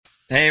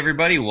Hey,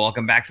 everybody.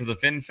 Welcome back to the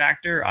Fin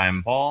Factor.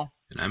 I'm Paul.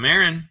 And I'm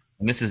Aaron.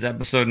 And this is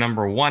episode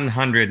number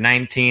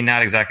 119.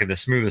 Not exactly the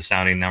smoothest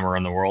sounding number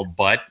in the world,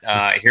 but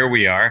here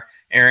we are.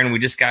 Aaron, we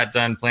just got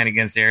done playing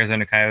against the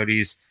Arizona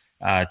Coyotes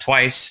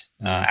twice.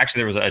 Actually,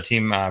 there was a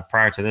team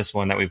prior to this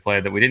one that we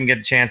played that we didn't get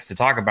a chance to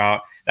talk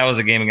about. That was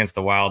a game against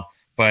the Wild.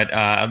 But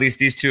at least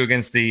these two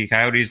against the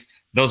Coyotes,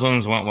 those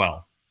ones went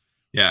well.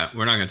 Yeah,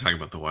 we're not going to talk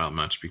about the Wild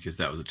much because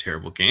that was a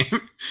terrible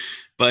game.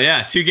 But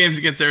yeah, 2 games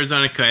against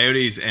Arizona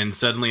Coyotes, and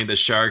suddenly the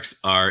Sharks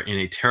are in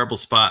a terrible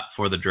spot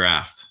for the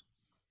draft.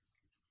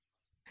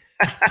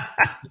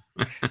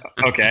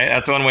 Okay,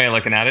 that's one way of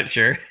looking at it.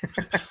 Sure.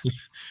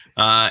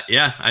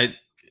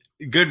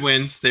 Good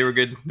wins. They were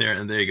good. There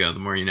you go. The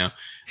more you know.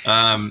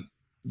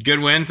 Good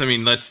wins. I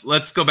mean,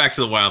 let's go back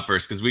to the Wild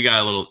first because you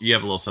have a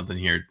little something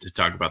here to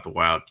talk about the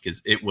Wild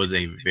because it was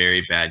a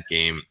very bad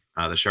game.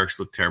 The Sharks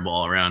looked terrible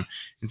all around.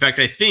 In fact,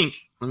 I think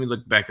let me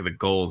look back at the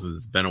goals. As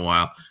it's been a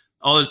while.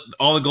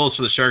 All the goals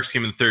for the Sharks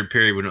came in the third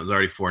period when it was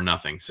already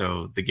 4-0.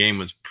 So the game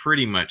was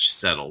pretty much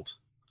settled.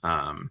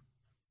 And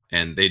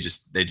they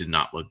did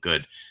not look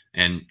good.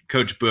 And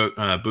Coach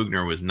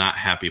Bugner was not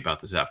happy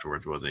about this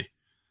afterwards, was he?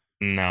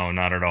 No,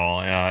 not at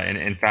all.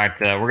 In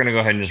fact, we're going to go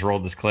ahead and just roll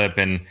this clip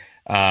and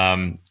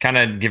kind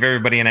of give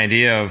everybody an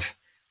idea of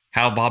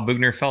how Bob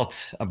Bugner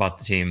felt about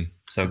the team.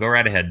 So go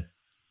right ahead.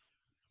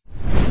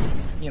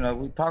 You know,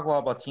 we talk a lot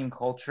about team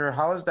culture.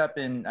 How has that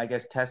been, I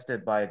guess,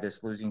 tested by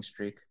this losing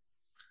streak?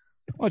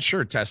 Well, it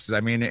sure tests.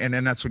 I mean,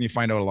 and that's when you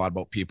find out a lot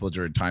about people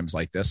during times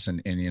like this,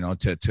 and you know,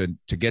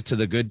 to get to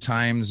the good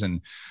times,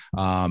 and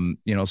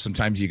you know,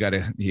 sometimes you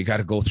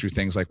gotta go through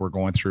things like we're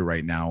going through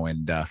right now,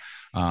 and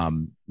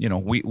you know,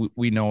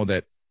 we know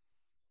that.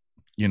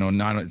 You know,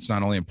 it's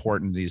not only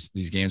important these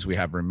games we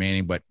have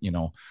remaining, but you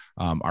know,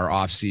 our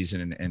off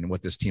season and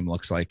what this team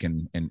looks like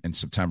in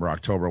September,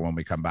 October when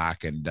we come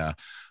back, and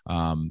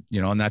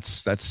you know, and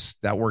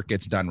that work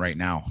gets done right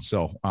now.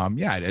 So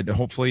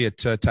hopefully it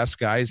tests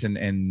guys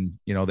and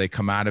you know they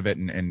come out of it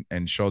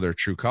and show their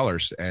true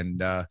colors, and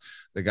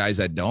the guys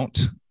that don't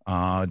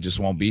just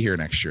won't be here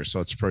next year. So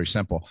it's pretty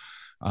simple.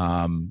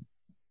 You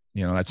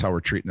know, that's how we're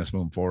treating this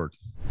moving forward.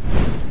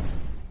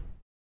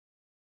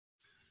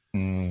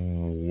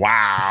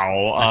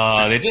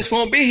 Wow. They just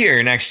won't be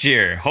here next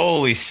year.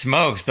 Holy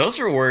smokes.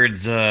 Those are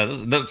words.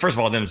 First of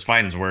all, them's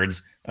Fighting's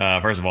words,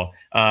 first of all.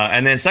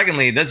 And then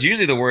secondly, that's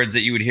usually the words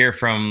that you would hear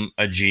from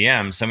a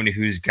GM, somebody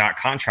who's got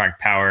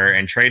contract power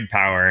and trade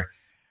power.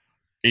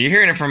 You're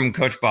hearing it from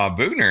Coach Bob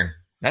Bugner.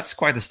 That's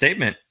quite the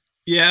statement.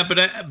 Yeah, but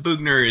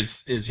Bugner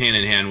is hand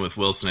in hand with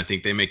Wilson. I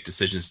think they make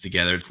decisions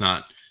together. It's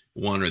not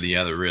one or the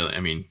other, really.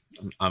 I mean,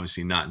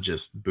 obviously not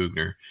just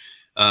Bugner.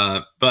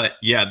 But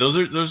yeah, those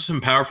are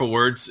some powerful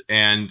words.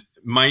 And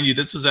mind you,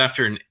 this was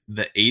after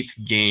the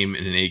 8th game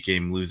in an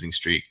 8-game losing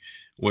streak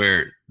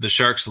where the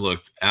Sharks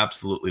looked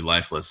absolutely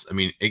lifeless. I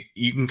mean,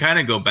 you can kind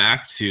of go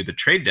back to the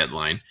trade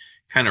deadline,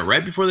 kind of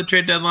right before the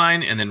trade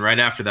deadline. And then right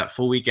after that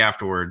full week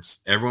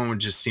afterwards, everyone would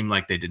just seem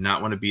like they did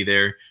not want to be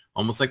there.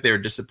 Almost like they were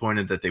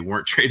disappointed that they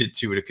weren't traded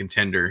to a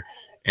contender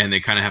and they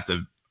kind of have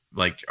to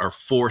are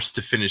forced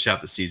to finish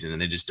out the season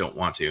and they just don't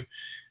want to.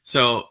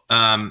 So,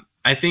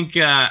 I think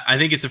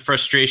it's a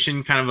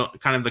frustration, kind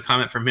of the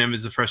comment from him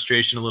is a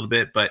frustration a little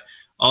bit, but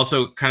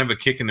also kind of a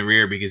kick in the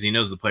rear because he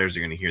knows the players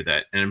are going to hear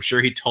that. And I'm sure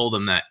he told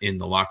them that in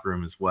the locker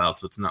room as well.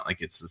 So it's not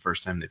like it's the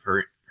first time they've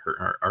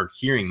are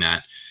hearing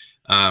that.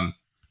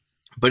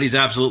 But he's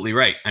absolutely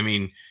right. I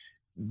mean,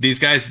 these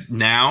guys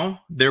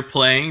now they're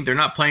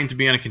not playing to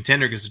be on a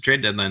contender because the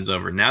trade deadline's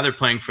over. Now they're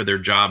playing for their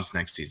jobs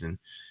next season.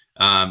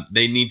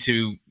 They need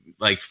to,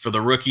 for the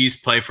rookies,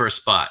 play for a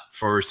spot.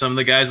 For some of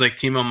the guys like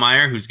Timo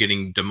Meier, who's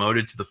getting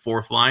demoted to the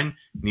 4th line,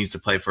 needs to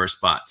play for a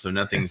spot. So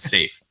nothing's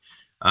safe.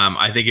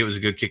 I think it was a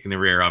good kick in the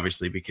rear,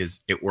 obviously,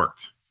 because it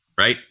worked,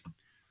 right?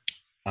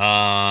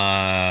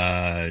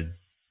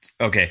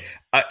 Okay.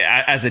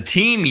 As a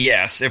team,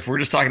 yes. If we're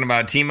just talking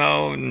about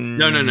Timo,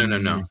 no.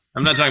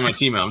 I'm not talking about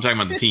Timo. I'm talking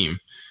about the team.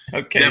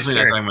 Okay, definitely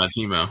sure. Not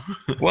talking about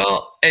Timo.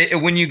 Well,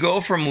 when you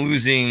go from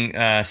losing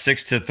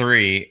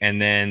 6-3,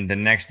 and then the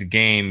next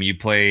game you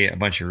play a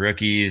bunch of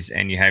rookies,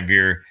 and you have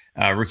your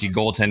rookie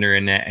goaltender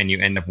in net, and you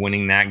end up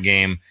winning that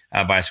game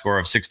by a score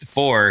of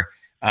 6-4.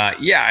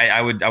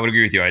 I would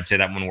agree with you. I'd say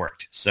that one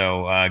worked.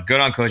 So good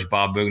on Coach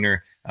Bob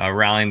Bugner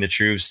rallying the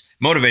troops,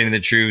 motivating the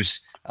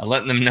troops,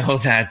 letting them know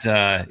that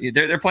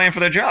they're playing for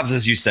their jobs,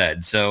 as you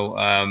said. So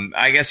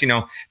I guess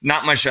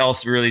not much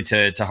else really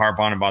to harp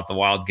on about the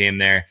Wild game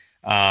there.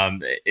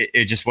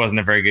 It just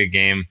wasn't a very good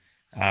game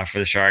for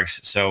the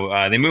Sharks.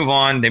 So they move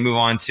on. They move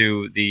on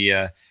to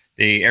the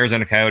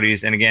Arizona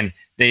Coyotes, and again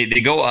they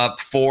go up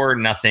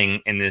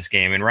 4-0 in this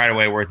game, and right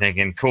away we're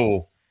thinking,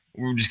 cool,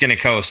 we're just gonna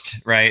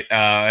coast right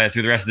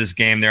through the rest of this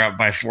game. They're up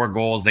by 4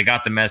 goals. They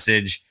got the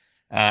message,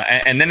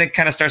 and then it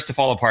kind of starts to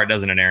fall apart,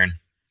 doesn't it, Aaron?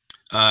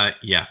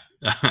 Yeah.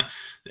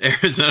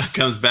 Arizona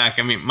comes back.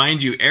 I mean,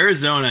 mind you,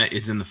 Arizona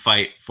is in the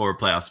fight for a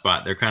playoff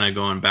spot. They're kind of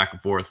going back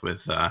and forth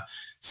with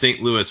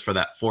St. Louis for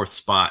that 4th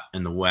spot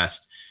in the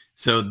West.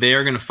 So they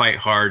are going to fight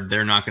hard.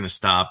 They're not going to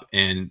stop.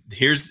 And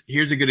here's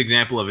a good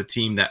example of a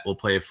team that will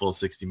play a full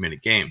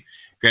 60-minute game.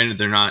 Granted,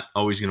 they're not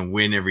always going to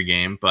win every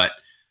game, but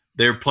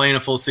they're playing a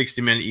full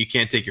 60-minute. You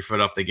can't take your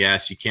foot off the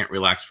gas. You can't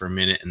relax for a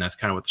minute, and that's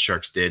kind of what the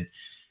Sharks did.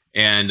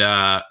 And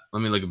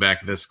let me look back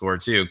at this score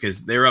too,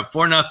 because they were up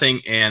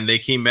 4-0, and they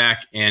came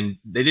back and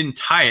they didn't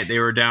tie it. They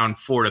were down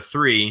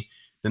 4-3.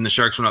 Then the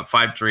Sharks went up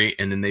 5-3,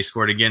 and then they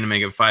scored again to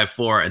make it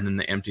 5-4, and then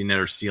the empty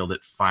netter sealed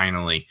it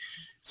finally.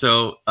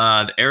 So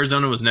the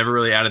Arizona was never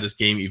really out of this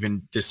game,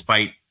 even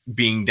despite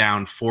being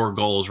down 4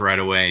 goals right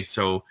away.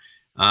 So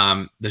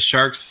the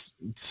Sharks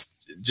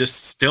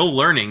just still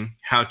learning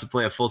how to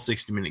play a full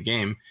 60-minute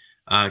game.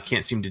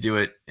 Can't seem to do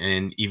it,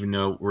 and even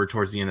though we're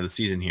towards the end of the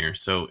season here.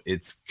 So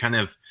it's kind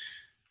of,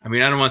 I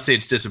mean, I don't want to say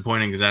it's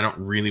disappointing because I don't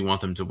really want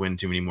them to win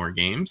too many more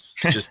games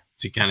just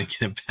to kind of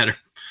get a better,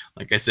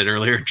 like I said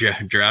earlier,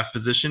 draft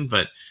position.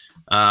 But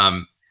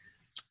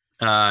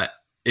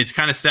it's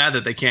kind of sad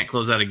that they can't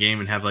close out a game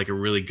and have like a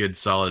really good,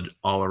 solid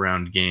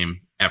all-around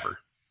game ever.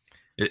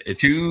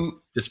 It's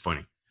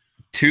disappointing.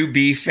 To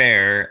be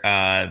fair,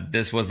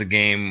 this was a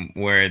game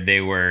where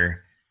they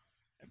were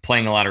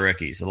playing a lot of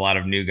rookies, a lot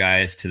of new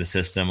guys to the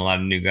system, a lot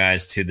of new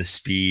guys to the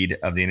speed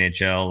of the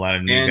NHL, a lot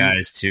of new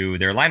guys to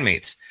their line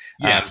mates.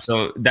 Yeah.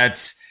 So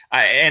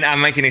and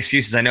I'm making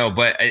excuses, I know,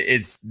 but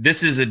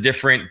this is a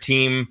different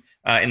team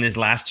in these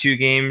last 2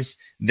 games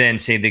than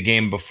say the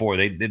game before.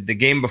 The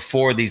game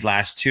before these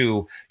last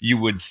 2, you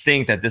would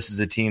think that this is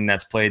a team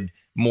that's played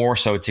more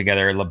so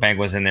together. LeBanc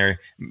was in there.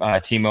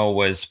 Timo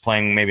was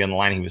playing maybe on the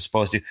line he was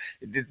supposed to.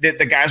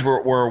 The guys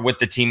were with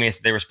the teammates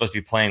that they were supposed to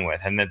be playing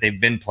with and that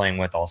they've been playing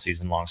with all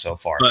season long so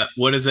far. But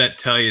what does that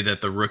tell you,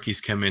 that the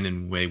rookies come in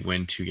and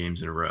win 2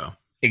 games in a row?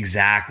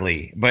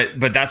 Exactly. But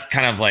that's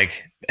kind of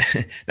like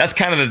that's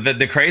kind of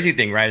the crazy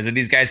thing, right? Is that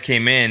these guys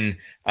came in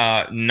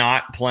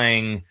not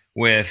playing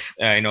with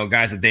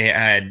guys that they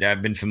had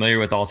been familiar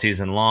with all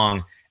season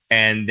long.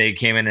 And they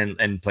came in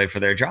and played for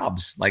their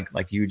jobs,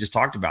 like you just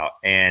talked about.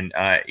 And,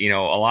 a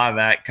lot of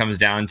that comes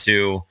down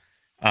to,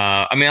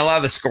 a lot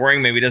of the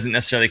scoring maybe doesn't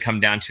necessarily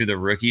come down to the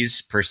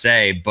rookies per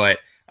se, but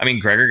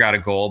Gregor got a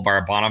goal,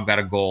 Barabanov got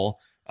a goal.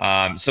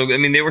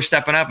 They were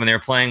stepping up and they were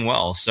playing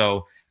well.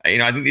 So,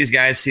 I think these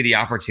guys see the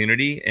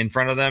opportunity in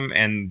front of them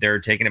and they're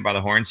taking it by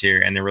the horns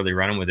here and they're really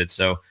running with it.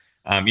 So,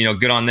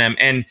 good on them.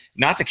 And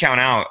not to count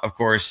out, of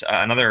course,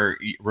 another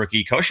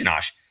rookie,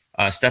 Koshinash.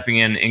 Stepping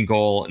in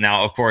goal.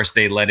 Now, of course,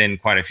 they let in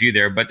quite a few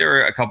there, but there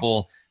were a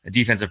couple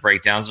defensive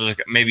breakdowns. There's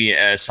maybe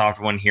a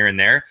soft one here and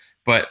there,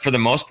 but for the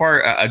most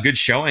part, a good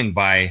showing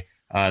by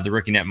the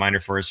rookie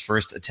netminder for his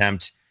first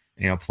attempt,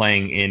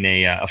 playing in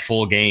a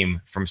full game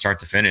from start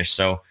to finish.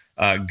 So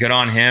good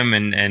on him,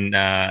 and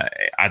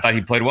I thought he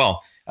played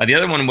well. The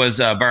other one was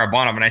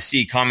Barabanov, and I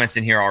see comments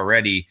in here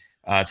already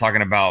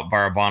talking about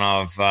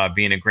Barabanov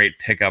being a great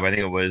pickup. I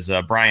think it was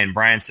Brian.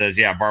 Brian says,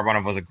 yeah,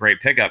 Barabanov was a great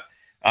pickup.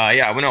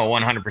 Yeah, we know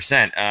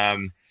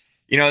 100%.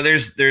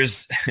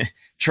 There's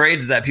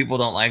trades that people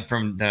don't like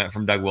from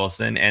Doug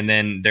Wilson, and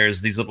then there's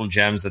these little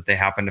gems that they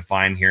happen to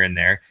find here and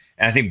there.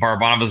 And I think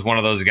Barabanov is one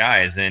of those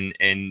guys. And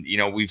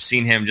we've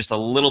seen him just a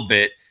little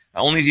bit,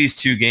 only these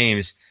 2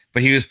 games,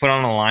 but he was put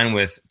on a line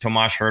with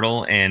Tomas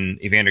Hertl and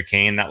Evander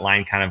Kane. That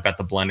line kind of got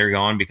the blender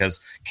going because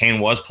Kane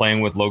was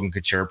playing with Logan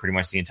Couture pretty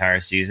much the entire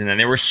season, and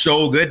they were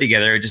so good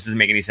together. It just doesn't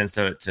make any sense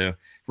to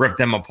rip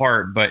them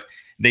apart, but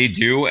they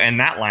do, and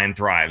that line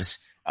thrives.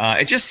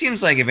 It just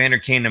seems like Evander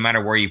Kane, no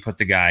matter where you put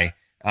the guy,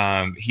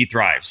 he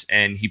thrives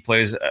and he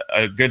plays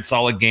a good,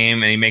 solid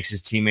game, and he makes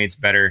his teammates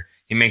better.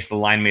 He makes the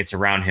line mates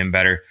around him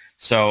better.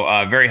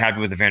 So very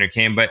happy with Evander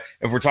Kane. But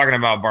if we're talking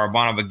about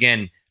Barabanov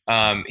again,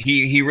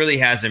 he really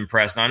has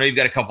impressed. Now, I know you've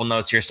got a couple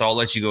notes here, so I'll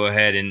let you go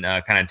ahead and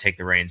kind of take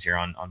the reins here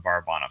on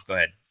Barabanov. Go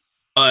ahead.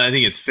 I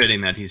think it's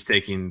fitting that he's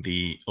taking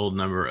the old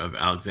number of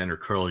Alexander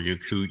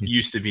Kurlyuk, who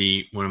used to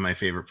be one of my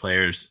favorite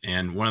players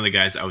and one of the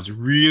guys I was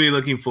really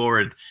looking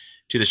forward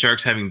to the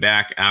Sharks having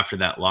back after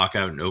that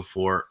lockout in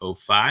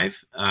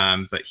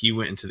 04-05. But he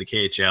went into the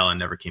KHL and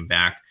never came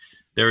back.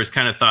 There was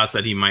kind of thoughts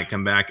that he might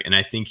come back, and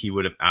I think he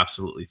would have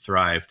absolutely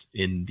thrived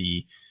in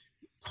the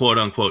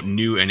quote-unquote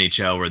new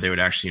NHL where they would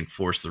actually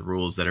enforce the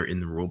rules that are in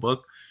the rule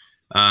book.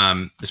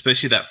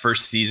 Especially that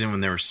first season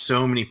when there were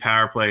so many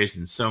power plays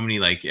and so many,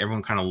 like,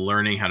 everyone kind of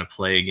learning how to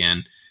play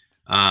again.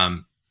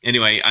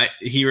 Anyway,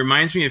 he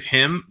reminds me of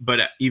him,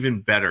 but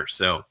even better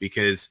so,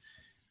 because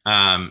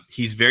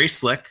he's very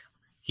slick.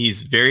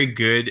 He's very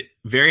good,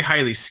 very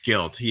highly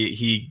skilled.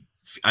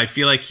 I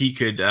feel like he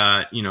could,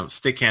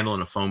 stick handle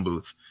in a phone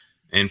booth.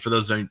 And for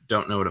those who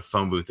don't know what a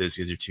phone booth is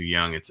because you're too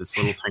young, it's this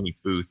little tiny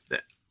booth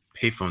that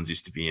payphones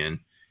used to be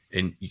in,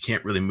 and you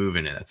can't really move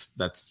in it.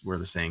 That's where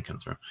the saying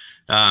comes from.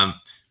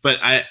 But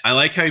I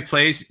like how he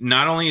plays.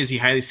 Not only is he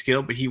highly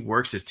skilled, but he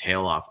works his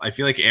tail off. I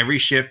feel like every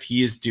shift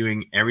he is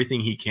doing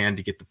everything he can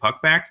to get the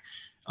puck back.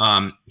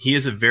 He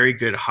has a very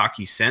good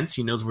hockey sense.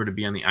 He knows where to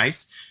be on the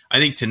ice. I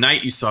think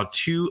tonight you saw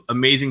 2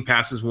 amazing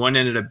passes. One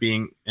ended up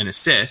being an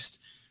assist,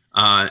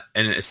 and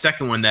a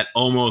second one that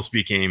almost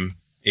became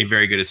a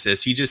very good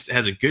assist. He just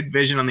has a good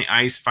vision on the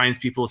ice, finds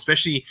people,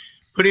 especially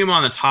putting him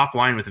on the top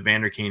line with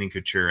Evander Kane and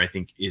Couture, I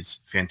think,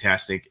 is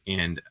fantastic,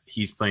 and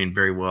he's playing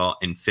very well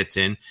and fits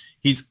in.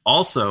 He's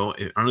also,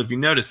 I don't know if you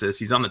noticed this,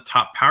 he's on the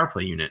top power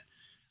play unit.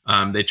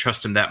 They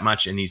trust him that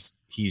much, and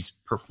he's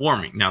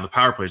performing. Now, the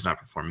power play is not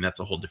performing. That's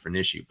a whole different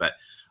issue, but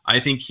I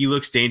think he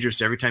looks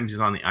dangerous every time he's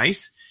on the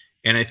ice,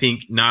 and I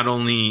think not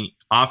only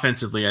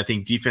offensively, I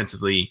think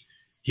defensively,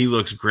 he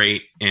looks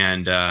great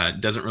and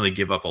doesn't really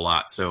give up a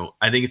lot. So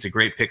I think it's a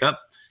great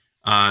pickup.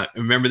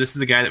 Remember, this is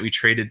the guy that we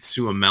traded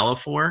Suomela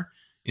for,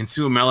 and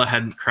Suomela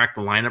hadn't cracked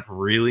the lineup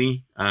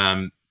really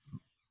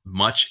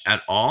much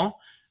at all.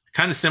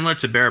 Kind of similar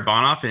to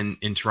Barabanov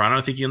in Toronto.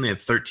 I think he only had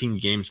 13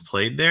 games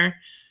played there.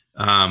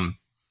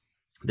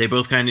 They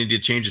both kind of need to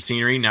change the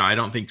scenery. Now, I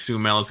don't think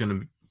Suomela is going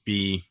to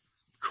be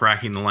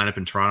cracking the lineup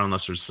in Toronto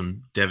unless there's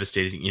some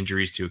devastating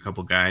injuries to a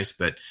couple guys,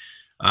 but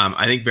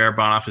I think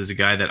Barabanov is a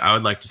guy that I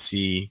would like to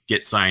see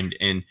get signed,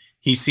 and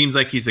he seems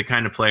like he's the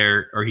kind of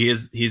player, or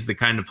he's the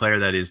kind of player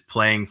that is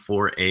playing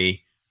for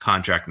a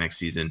contract next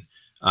season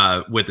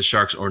with the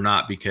Sharks or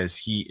not, because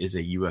he is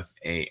a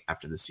UFA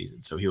after the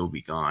season, so he will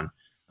be gone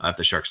if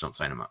the Sharks don't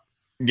sign him up.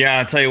 Yeah,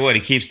 I'll tell you what,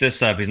 he keeps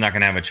this up, he's not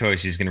going to have a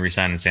choice. He's going to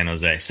resign in San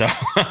Jose. So,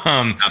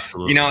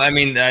 Absolutely. I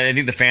mean, I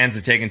think the fans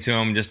have taken to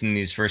him just in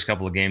these first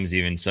couple of games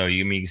even. So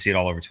you can see it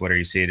all over Twitter.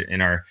 You see it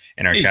in our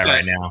chat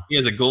right now. He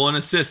has a goal and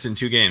assist in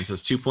 2 games.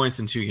 That's 2 points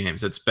in 2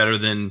 games. That's better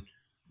than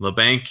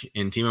LeBanc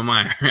and Timo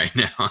Meier right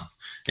now.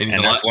 And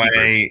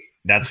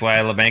that's why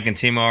LeBanc and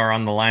Timo are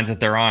on the lines that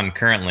they're on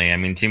currently. I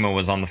mean, Timo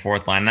was on the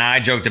 4th line. Now, I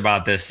joked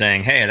about this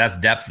saying, hey, that's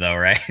depth though,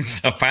 right?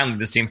 So finally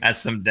this team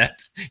has some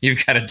depth.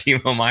 You've got a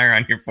Timo Meier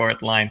on your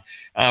 4th line.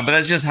 But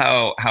that's just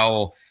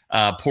how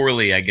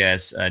poorly, I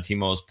guess,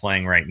 Timo is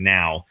playing right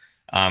now.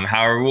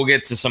 However, we'll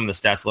get to some of the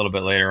stats a little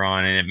bit later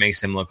on, and it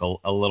makes him look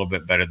a little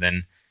bit better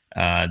than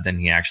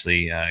he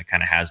actually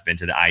kind of has been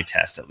to the eye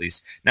test, at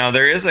least. Now,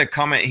 there is a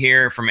comment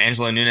here from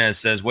Angelo Nunez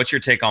says, what's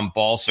your take on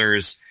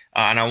Balsers?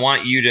 And I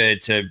want you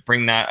to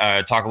bring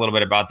that, talk a little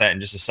bit about that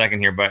in just a second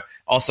here. But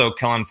also,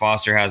 Kellen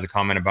Foster has a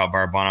comment about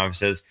Barabanov. He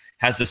says,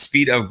 has the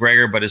speed of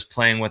Gregor, but is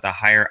playing with a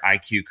higher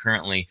IQ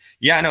currently.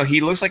 Yeah, no,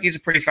 he looks like he's a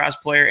pretty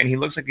fast player, and he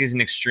looks like he's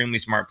an extremely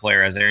smart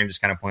player, as Aaron just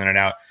kind of pointed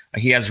out.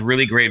 He has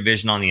really great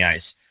vision on the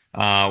ice.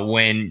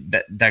 When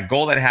that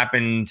goal that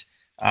happened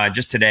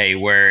just today,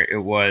 where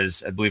it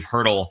was, I believe,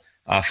 Hurdle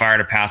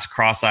fired a pass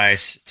across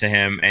ice to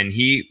him, and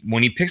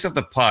when he picks up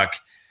the puck,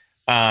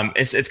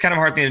 it's kind of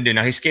a hard thing to do.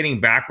 Now he's skating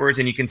backwards,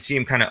 and you can see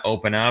him kind of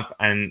open up,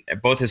 and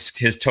both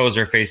his toes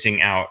are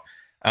facing out.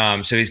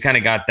 So he's kind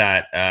of got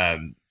that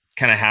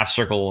kind of half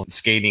circle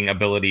skating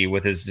ability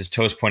with his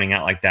toes pointing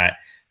out like that.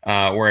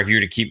 Where if you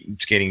were to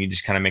keep skating, you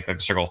just kind of make like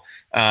a circle.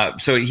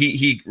 So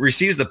he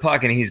receives the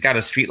puck, and he's got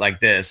his feet like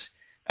this,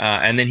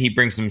 and then he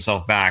brings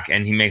himself back,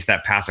 and he makes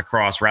that pass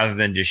across rather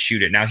than just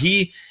shoot it. Now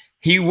he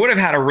would have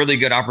had a really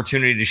good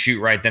opportunity to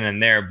shoot right then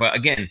and there, but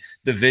again,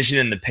 the vision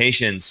and the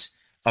patience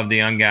of the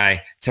young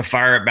guy to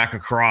fire it back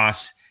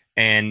across,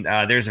 and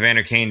there's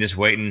Evander Kane just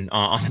waiting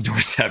on the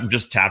doorstep,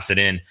 just taps it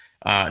in,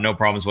 no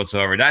problems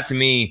whatsoever. That to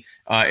me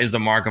is the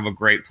mark of a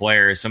great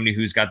player, somebody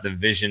who's got the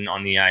vision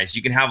on the ice.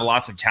 You can have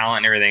lots of talent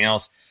and everything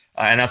else,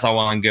 and that's all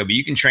well and good, but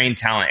you can train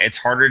talent. It's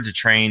harder to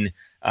train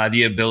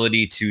the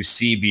ability to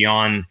see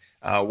beyond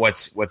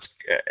what's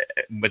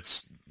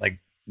like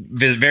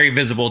very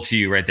visible to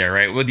you right there,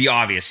 right? With the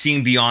obvious,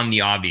 seeing beyond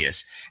the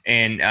obvious.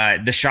 And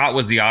the shot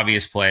was the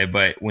obvious play,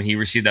 but when he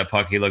received that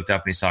puck, he looked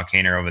up and he saw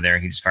Kaner over there,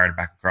 and he just fired it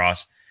back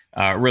across.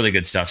 Really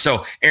good stuff.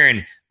 So,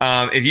 Aaron,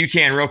 if you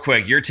can, real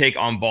quick, your take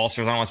on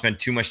Balsers. I don't want to spend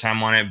too much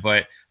time on it,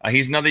 but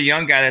he's another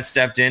young guy that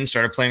stepped in,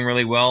 started playing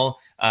really well.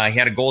 He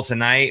had a goal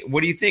tonight.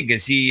 What do you think?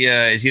 Is he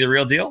the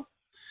real deal?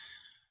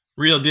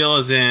 Real deal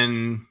is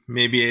in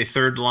maybe a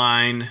 3rd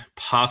line,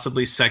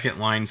 possibly 2nd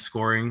line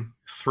scoring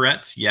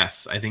threat.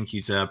 Yes, I think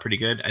he's pretty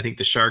good. I think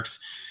the Sharks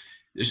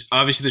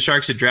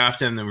had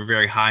drafted him. They were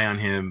very high on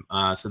him.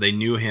 So they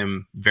knew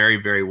him very,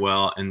 very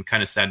well, and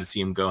kind of sad to see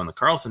him go in the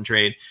Karlsson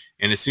trade.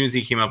 And as soon as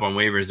he came up on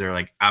waivers, they're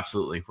like,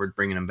 absolutely, we're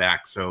bringing him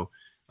back. So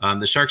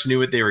the Sharks knew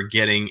what they were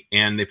getting,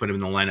 and they put him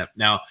in the lineup.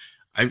 Now,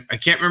 I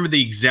can't remember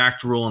the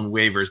exact rule in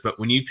waivers, but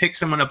when you pick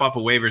someone up off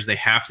of waivers, they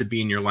have to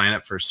be in your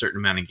lineup for a certain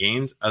amount of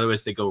games.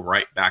 Otherwise, they go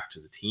right back to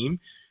the team.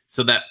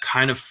 So that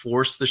kind of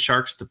forced the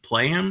Sharks to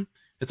play him.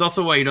 It's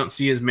also why you don't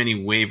see as many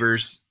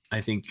waivers,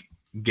 I think,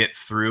 get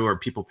through, or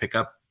people pick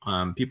up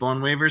people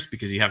on waivers,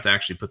 because you have to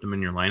actually put them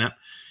in your lineup.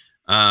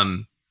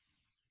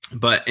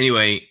 But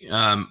anyway,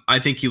 I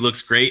think he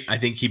looks great. I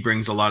think he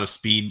brings a lot of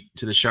speed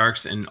to the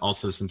Sharks, and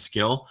also some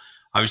skill.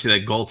 Obviously,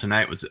 that goal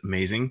tonight was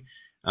amazing.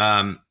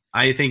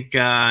 I think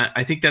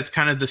that's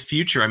kind of the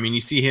future. I mean,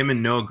 you see him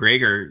and Noah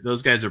Gregor;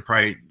 those guys are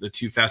probably the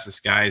 2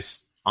 fastest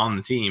guys on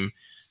the team.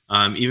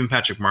 Even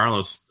Patrick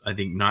Marleau's, I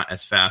think, not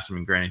as fast. I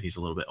mean, granted, he's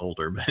a little bit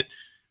older, but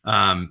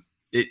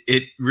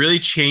it really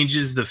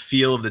changes the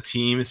feel of the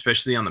team,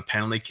 especially on the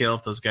penalty kill,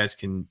 if those guys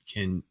can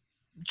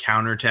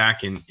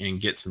counterattack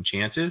and get some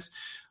chances.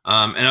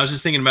 And I was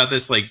just thinking about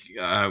this, like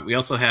we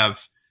also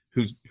have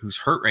who's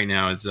hurt right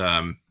now is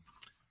oh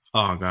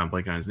god, I'm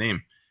blanking on his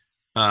name.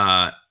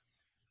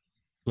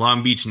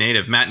 Long Beach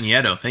native, Matt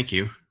Nieto. Thank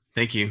you.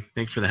 Thank you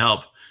for the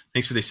help.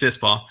 Thanks for the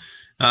assist, Paul.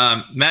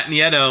 Matt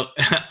Nieto,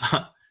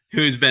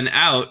 who's been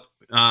out,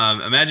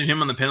 imagine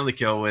him on the penalty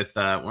kill with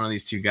one of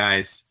these two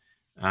guys.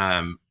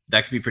 That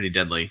could be pretty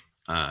deadly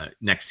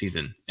next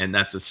season. And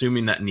that's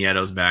assuming that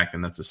Nieto's back,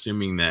 and that's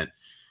assuming that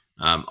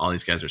all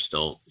these guys are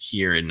still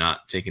here and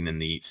not taken in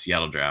the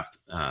Seattle draft.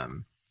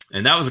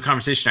 And that was a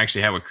conversation I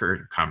actually had with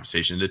Kurt.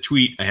 The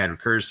tweet I had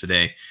with Kurz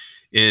today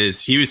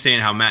is he was saying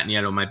how Matt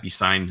Nieto might be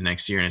signed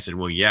next year. And I said,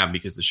 well, yeah,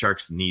 because the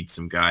Sharks need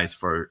some guys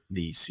for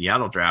the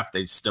Seattle draft.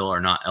 They still are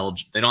not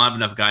eligible. They don't have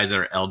enough guys that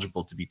are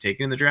eligible to be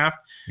taken in the draft.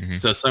 Mm-hmm.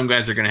 So some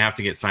guys are going to have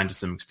to get signed to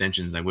some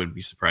extensions. I wouldn't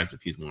be surprised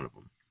if he's one of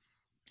them.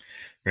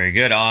 Very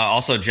good.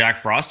 Also, Jack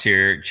Frost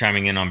here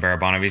chiming in on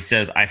Barabanov. He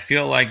says, I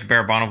feel like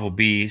Barabanov will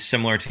be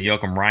similar to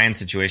Joakim Ryan's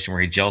situation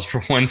where he gels for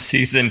one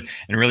season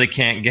and really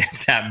can't get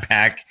that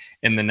back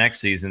in the next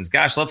seasons.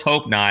 Gosh, let's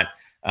hope not.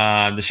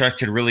 The Sharks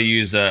could really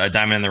use a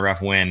diamond in the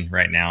rough win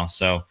right now.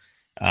 So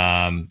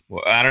I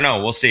don't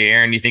know. We'll see.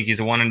 Aaron, do you think he's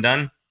a one and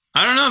done?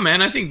 I don't know,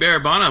 man. I think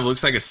Barabanov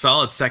looks like a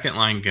solid second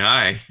line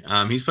guy.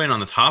 He's playing on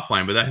the top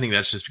line, but I think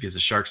that's just because the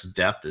Sharks'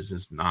 depth is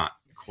just not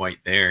quite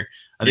there.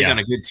 I think on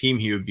a good team,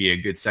 he would be a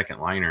good second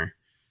liner.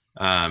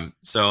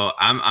 So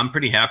I'm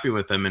pretty happy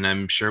with him, and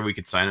I'm sure we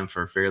could sign him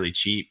for fairly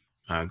cheap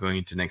going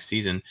into next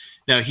season.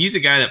 Now, he's a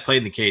guy that played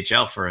in the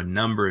KHL for a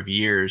number of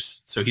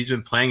years, so he's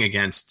been playing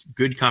against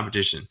good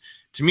competition.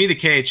 To me, the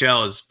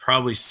KHL is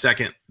probably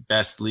second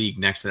best league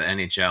next to the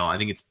NHL. I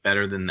think it's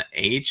better than the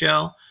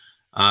AHL.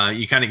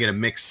 You kind of get a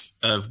mix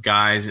of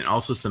guys and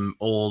also some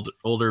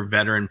older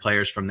veteran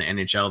players from the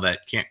NHL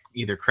that can't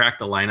either crack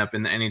the lineup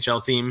in the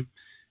NHL team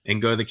and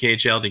go to the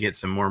KHL to get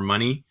some more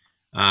money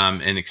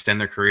and extend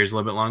their careers a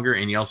little bit longer.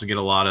 And you also get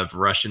a lot of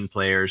Russian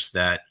players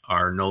that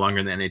are no longer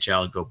in the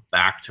NHL and go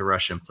back to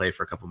Russia and play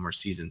for a couple more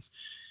seasons.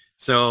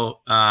 So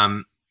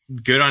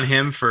good on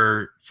him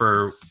for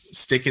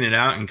sticking it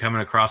out and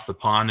coming across the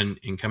pond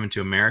and coming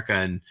to America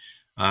and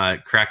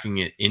cracking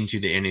it into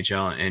the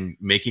NHL and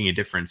making a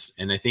difference.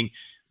 And I think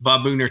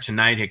Bob Bugner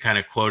tonight had kind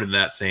of quoted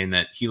that, saying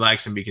that he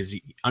likes him because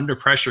under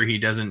pressure he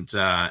doesn't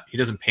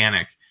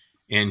panic,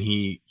 and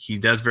he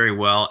does very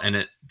well. And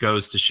it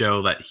goes to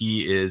show that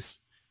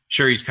he's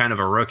kind of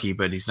a rookie,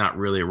 but he's not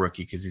really a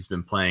rookie because he's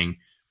been playing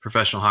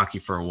professional hockey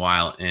for a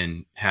while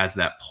and has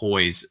that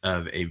poise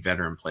of a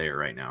veteran player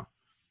right now.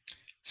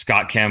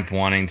 Scott Kemp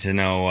wanting to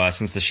know,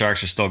 since the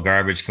Sharks are still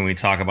garbage, can we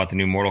talk about the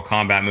new Mortal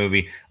Kombat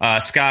movie?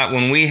 Scott,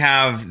 when we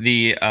have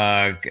the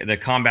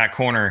Combat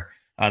Corner,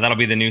 that'll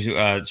be the new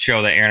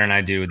show that Aaron and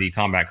I do, the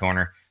Combat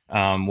Corner.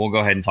 We'll go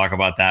ahead and talk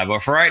about that.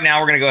 But for right now,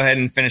 we're going to go ahead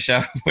and finish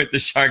up with the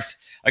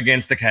Sharks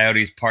against the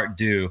Coyotes part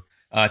 2.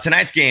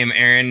 Tonight's game,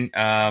 Aaron,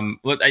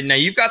 look, now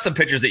you've got some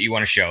pictures that you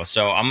want to show.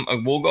 So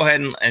we'll go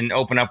ahead and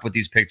open up with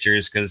these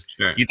pictures because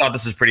you thought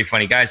this was pretty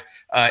funny. Guys,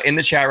 in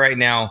the chat right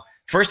now,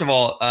 first of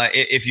all,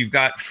 if you've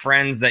got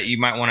friends that you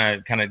might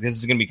want to this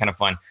is going to be kind of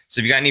fun. So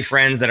if you got any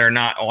friends that are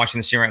not watching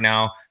the stream right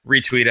now,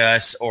 retweet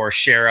us or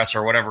share us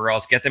or whatever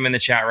else, get them in the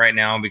chat right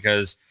now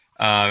because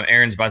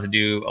Aaron's about to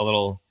do a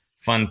little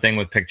fun thing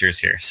with pictures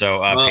here.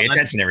 So pay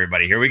attention,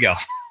 everybody. Here we go.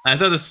 I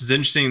thought this was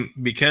interesting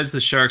because the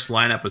Sharks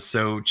lineup was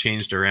so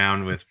changed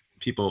around with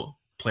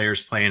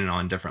players playing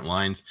on different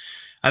lines.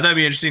 I thought it'd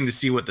be interesting to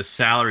see what the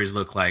salaries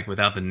look like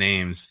without the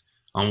names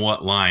on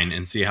what line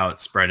and see how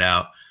it's spread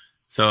out.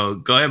 So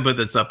go ahead and put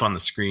this up on the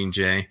screen,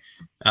 Jay.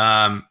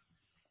 Now,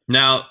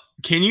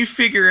 can you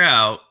figure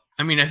out,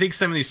 I think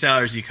some of these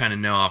salaries you kind of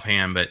know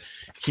offhand, but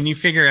can you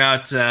figure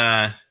out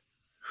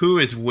who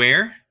is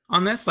where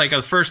on this? Like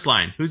the first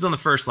line. Who's on the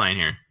first line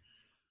here?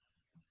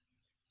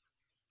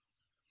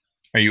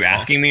 Are you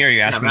asking me or are you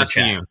asking the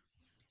chat? You.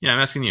 Yeah, I'm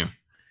asking you.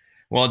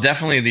 Well,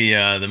 definitely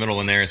the middle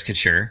one there is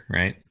Couture,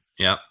 right?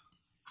 Yep.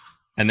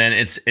 And then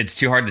it's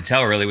too hard to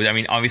tell,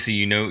 really. Obviously,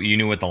 you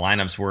knew what the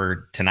lineups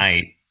were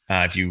tonight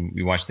if you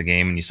watched the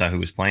game and you saw who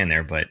was playing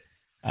there. But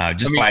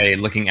by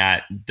looking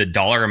at the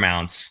dollar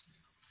amounts,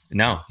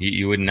 no,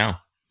 you wouldn't know.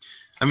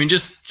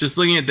 Just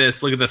looking at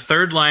this, look at the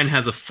third line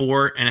has a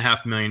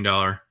 $4.5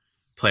 million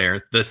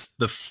player. The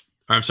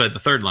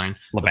third line.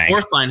 LeBanc. The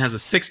fourth line has a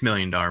 $6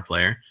 million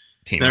player.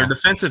 Then our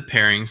defensive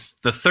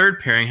pairings, the third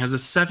pairing has a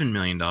 $7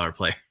 million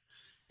player.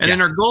 And then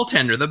our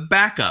goaltender, the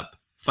backup,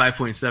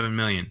 $5.7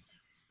 million.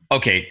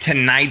 Okay,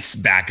 tonight's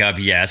backup,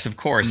 yes, of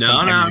course.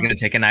 Sometimes he's going to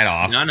take a night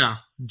off. No.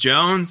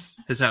 Jones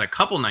has had a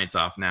couple nights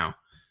off now.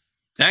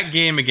 That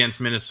game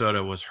against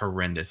Minnesota was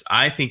horrendous.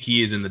 I think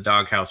he is in the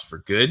doghouse for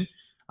good.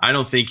 I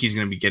don't think he's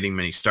going to be getting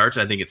many starts.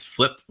 I think it's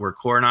flipped where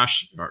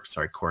Koshinash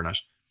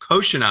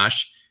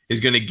is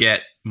going to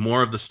get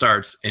more of the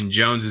starts, and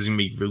Jones is going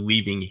to be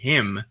relieving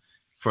him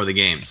for the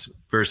games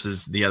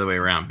versus the other way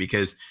around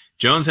because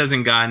Jones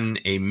hasn't gotten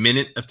a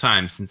minute of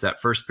time since that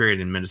first period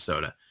in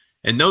Minnesota.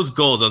 And those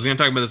goals, I was going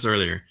to talk about this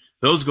earlier,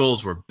 those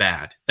goals were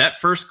bad.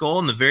 That first goal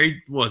in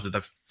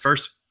the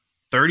first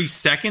 30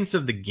 seconds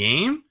of the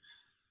game?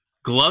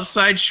 Glove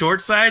side,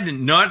 short side,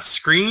 and not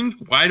screened,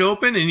 wide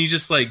open, and he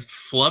just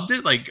flubbed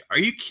it? Are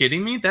you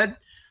kidding me? That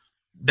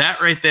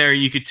right there,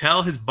 you could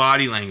tell his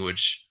body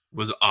language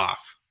was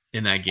off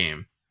in that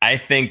game. I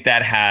think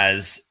that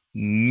has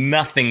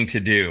nothing to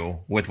do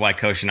with why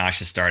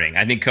Koshinash is starting.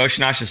 I think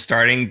Koshinash is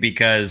starting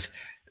because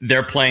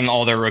they're playing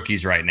all their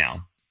rookies right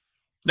now.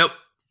 Nope.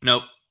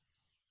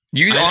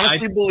 You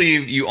honestly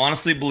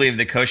believe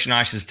that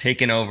Koshinash has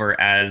taken over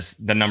as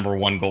the number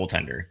one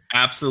goaltender?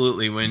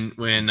 Absolutely.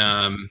 When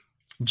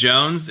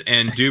Jones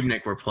and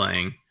Dubnyk were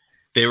playing,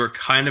 they were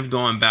kind of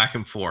going back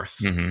and forth.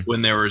 Mm-hmm.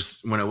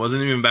 When it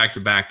wasn't even back to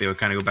back, they would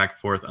kind of go back and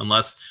forth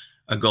unless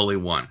a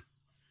goalie won.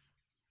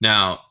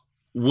 Now,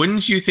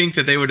 wouldn't you think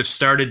that they would have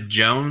started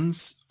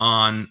Jones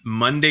on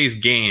Monday's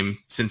game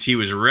since he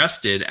was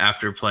rested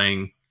after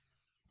playing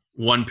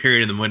one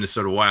period in the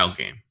Minnesota Wild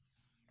game?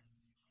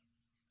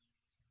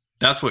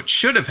 That's what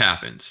should have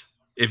happened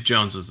if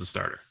Jones was the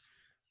starter.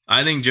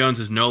 I think Jones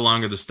is no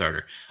longer the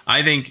starter.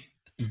 I think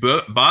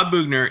Bob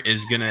Boughner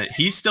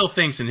he still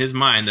thinks in his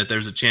mind that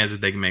there's a chance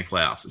that they can make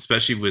playoffs,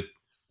 especially with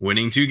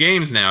winning 2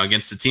 games now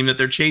against the team that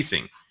they're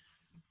chasing.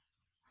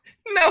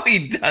 No,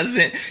 he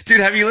doesn't.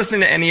 Dude, have you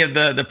listened to any of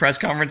the press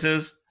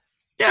conferences?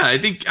 Yeah, I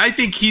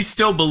think he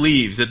still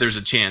believes that there's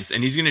a chance,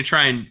 and he's going to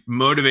try and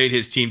motivate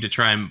his team to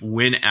try and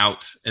win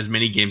out as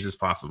many games as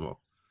possible.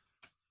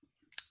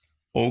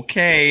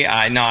 Okay,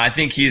 I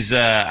think he's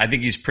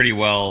pretty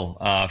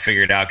well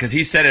figured out, because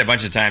he said it a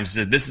bunch of times.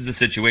 That this is the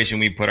situation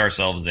we put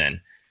ourselves in,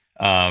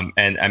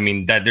 and I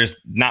mean that there's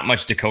not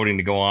much decoding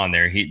to go on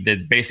there. They're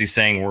basically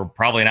saying we're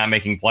probably not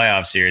making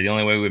playoffs here. The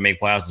only way we make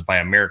playoffs is by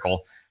a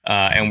miracle,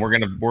 and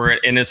we're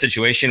in a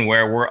situation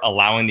where we're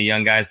allowing the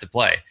young guys to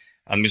play.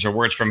 These are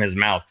words from his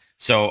mouth.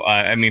 So,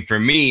 I mean, for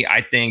me, I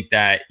think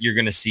that you're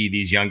going to see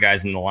these young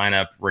guys in the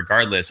lineup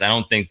regardless. I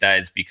don't think that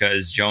it's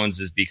because Jones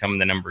is becoming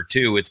the number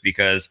 2. It's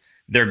because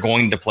they're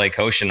going to play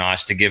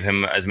Koshinash to give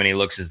him as many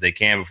looks as they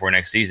can before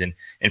next season.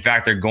 In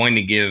fact, they're going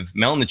to give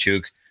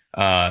Melnichuk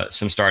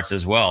some starts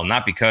as well.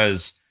 Not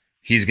because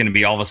he's going to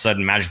be all of a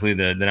sudden magically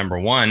the number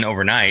 1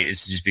 overnight.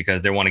 It's just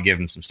because they want to give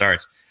him some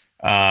starts.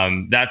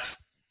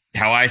 That's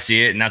how I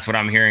see it, and that's what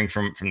I'm hearing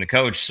from the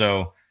coach.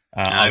 So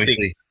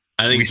obviously,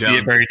 I think we see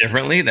it very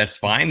differently. That's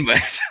fine,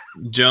 but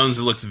Jones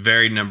looks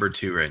very number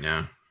 2 right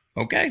now.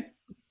 Okay.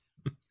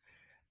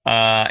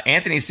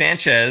 Anthony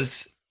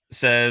Sanchez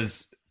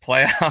says,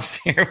 playoffs,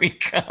 here we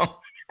come.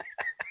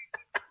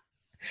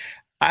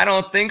 I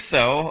don't think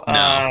so.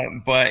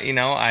 No. But,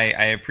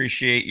 I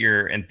appreciate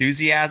your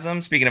enthusiasm.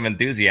 Speaking of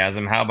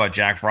enthusiasm, how about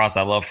Jack Frost?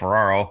 I love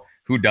Ferraro.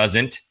 Who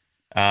doesn't?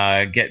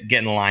 Get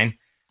in line.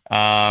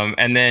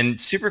 And then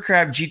Super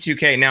Crab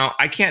G2K. Now,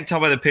 I can't tell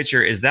by the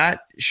picture. Is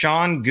that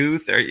Sean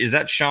Guth, or is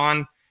that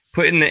Sean?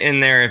 Put in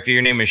there if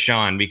your name is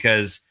Sean,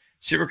 because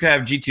Super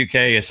Crab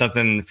G2K is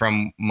something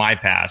from my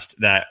past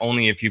that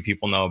only a few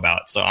people know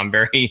about. So I'm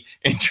very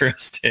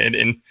interested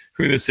in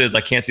who this is.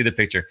 I can't see the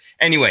picture.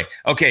 Anyway,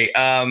 okay.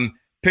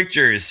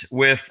 Pictures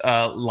with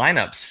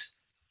lineups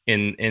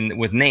in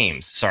with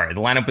names. Sorry,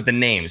 the lineup with the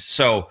names.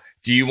 So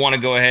do you want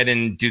to go ahead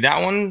and do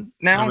that one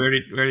now? No,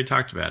 we already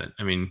talked about it.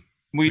 I mean,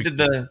 you did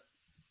the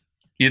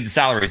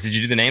salaries. Did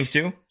you do the names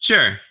too?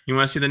 Sure. You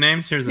want to see the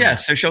names? Here's the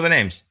names. So show the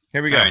names.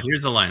 Here we go. All right,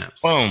 here's the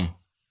lineups. Boom.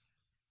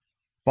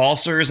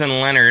 Balsers and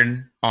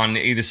Leonard on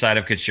either side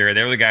of Couture.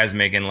 They were the guys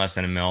making less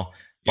than $1 million.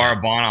 Yeah.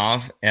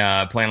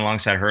 Barabanov playing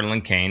alongside Hurdle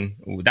and Kane.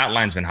 Ooh, that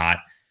line's been hot.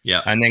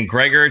 Yeah. And then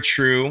Gregor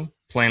True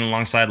playing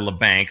alongside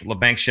LeBanc.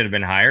 LeBanc should have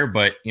been higher,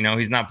 but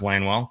he's not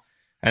playing well.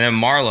 And then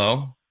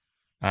Marlowe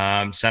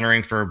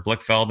centering for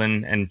Blickfeld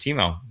and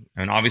Timo.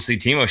 And obviously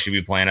Timo should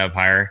be playing up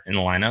higher in the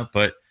lineup,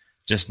 but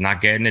just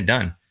not getting it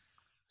done.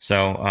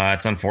 So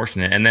it's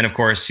unfortunate. And then, of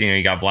course,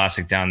 you got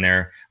Vlasic down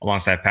there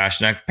alongside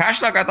Pasternak.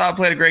 Pasternak, I thought,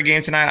 played a great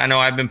game tonight. I know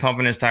I've been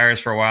pumping his tires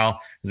for a while.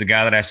 He's a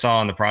guy that I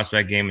saw in the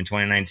prospect game in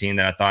 2019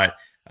 that I thought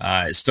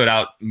stood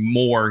out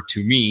more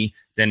to me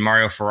than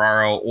Mario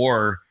Ferraro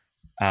or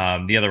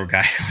the other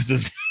guy. What's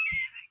his name?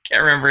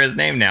 Can't remember his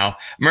name now.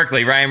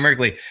 Ryan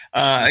Merkley.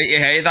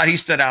 I thought he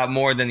stood out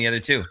more than the other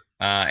two.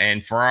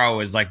 And Ferraro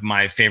is like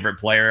my favorite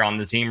player on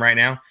the team right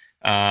now.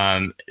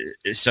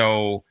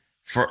 So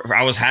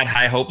I had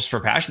high hopes for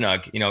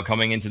Pasternak,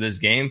 coming into this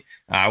game.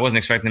 I wasn't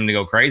expecting him to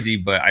go crazy,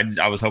 but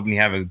I was hoping he'd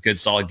have a good,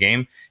 solid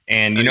game.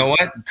 And you know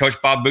what?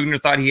 Coach Bob Boughner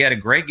thought he had a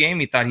great game.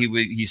 He thought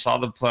he saw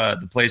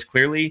the plays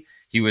clearly.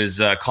 He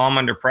was calm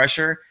under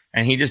pressure,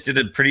 and he just did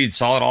a pretty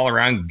solid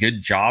all-around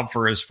good job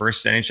for his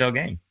first NHL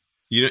game.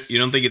 You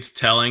don't think it's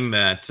telling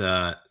that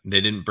they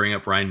didn't bring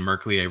up Ryan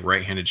Merkley, a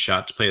right-handed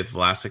shot, to play with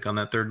Vlasic on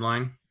that third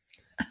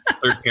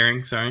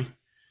pairing? Sorry,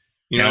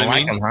 you don't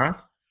like him, huh?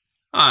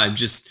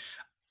 Just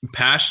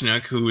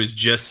Pasternak, who was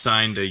just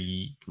signed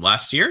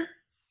last year,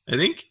 I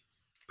think,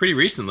 pretty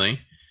recently.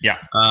 Yeah,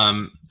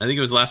 I think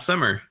it was last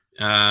summer.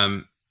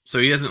 So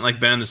he hasn't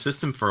been in the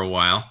system for a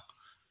while.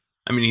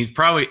 I mean, he's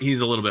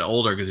a little bit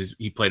older because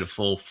he played a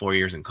full 4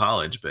 years in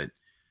college, but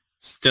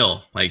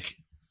still,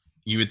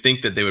 you would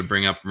think that they would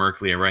bring up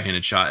Merkley, a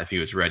right-handed shot, if he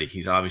was ready.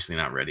 He's obviously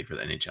not ready for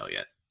the NHL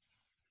yet.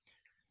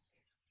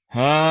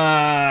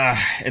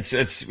 It's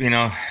it's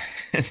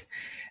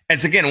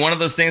again one of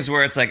those things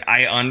where it's like,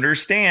 I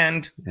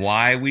understand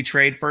why we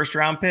trade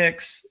first-round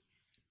picks,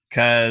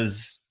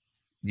 because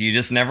You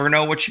just never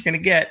know what you're going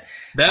to get.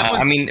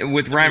 I mean,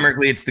 with Ryan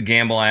Merkley, it's the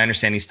gamble. I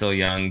understand he's still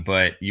young,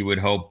 but you would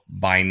hope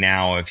by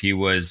now, if he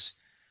was,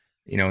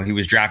 he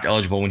was draft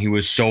eligible when he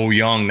was so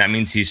young, that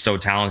means he's so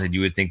talented.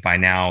 You would think by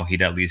now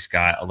he'd at least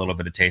got a little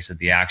bit of taste of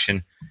the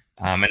action.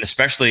 And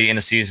especially in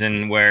a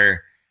season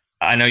where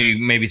I know you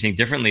maybe think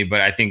differently, but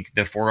I think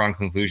the foregone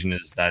conclusion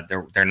is that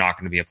they're not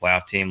going to be a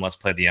playoff team. Let's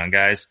play the young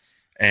guys.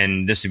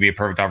 And this would be a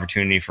perfect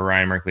opportunity for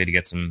Ryan Merkley to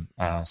get some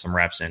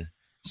reps in.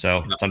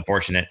 So it's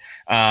unfortunate.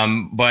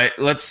 But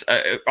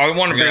I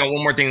want to bring up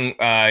one more thing.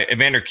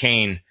 Evander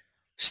Kane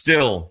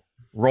still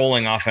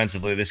rolling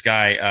offensively. This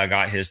guy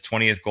got his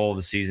 20th goal of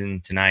the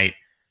season tonight.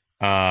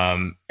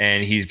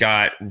 And he's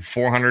got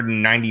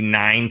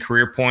 499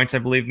 career points, I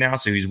believe now.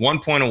 So he's 1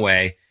 point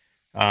away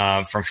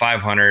from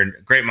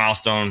 500. Great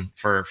milestone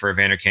for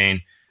Evander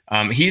Kane.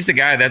 He's the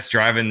guy that's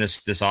driving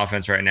this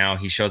offense right now.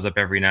 He shows up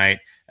every night.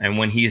 And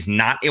when he's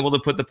not able to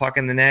put the puck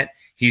in the net,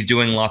 he's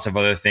doing lots of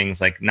other things,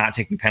 like not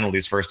taking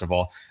penalties, first of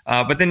all.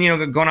 But then,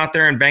 going out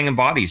there and banging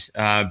bodies,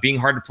 being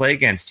hard to play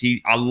against.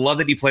 I love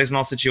that he plays in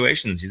all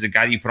situations. He's a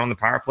guy that you put on the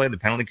power play, the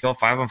penalty kill,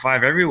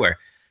 5-on-5 everywhere.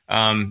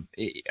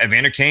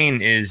 Evander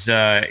Kane is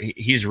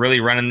he's really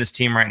running this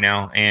team right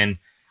now. And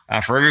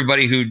for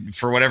everybody who,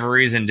 for whatever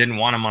reason, didn't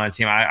want him on the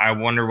team, I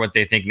wonder what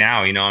they think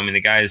now. The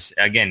guy's,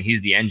 again,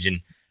 he's the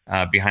engine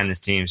behind this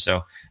team.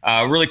 So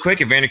really quick,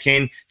 Evander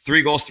Kane,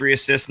 3 goals, 3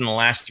 assists in the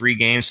last 3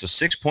 games. So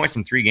 6 points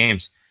in 3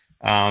 games.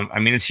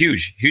 It's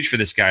huge for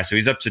this guy. So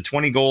he's up to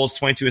 20 goals,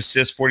 22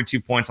 assists, 42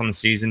 points on the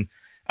season.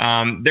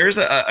 There's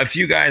a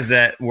few guys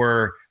that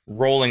were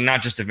rolling,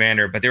 not just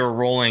Evander, but they were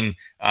rolling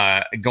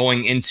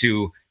going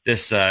into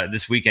this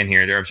weekend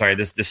here. I'm sorry,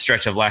 this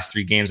stretch of last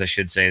 3 games, I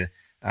should say.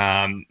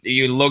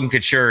 Logan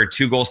Couture,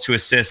 2 goals, 2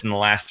 assists in the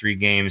last 3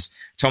 games.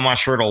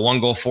 Tomas Hertl,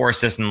 1 goal, 4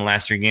 assists in the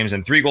last 3 games,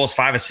 and 3 goals,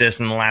 5 assists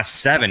in the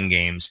last 7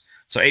 games.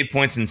 So 8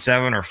 points in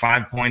 7 or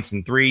 5 points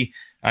in 3.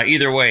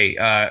 Either way,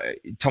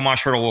 Tomas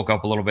Hertl woke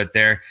up a little bit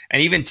there.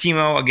 And even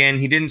Timo, again,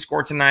 he didn't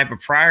score tonight, but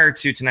prior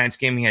to tonight's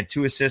game, he had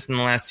 2 assists in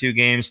the last 2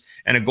 games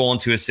and a goal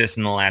and 2 assists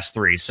in the last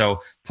 3.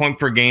 So point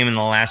per game in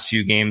the last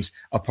few games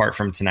apart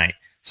from tonight.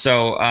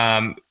 So,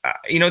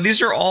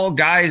 these are all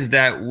guys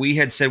that we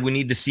had said we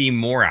need to see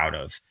more out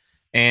of.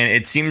 And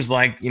it seems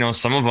like,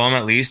 some of them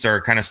at least are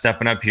kind of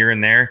stepping up here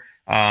and there.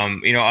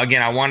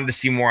 Again, I wanted to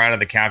see more out of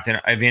the captain.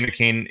 Evander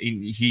Kane,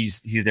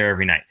 he's there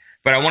every night.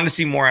 But I wanted to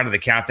see more out of the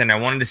captain. I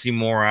wanted to see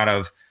more out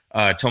of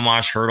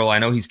Tomas Hertl. I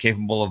know he's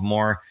capable of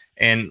more.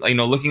 And,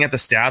 looking at the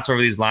stats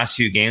over these last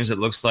few games, it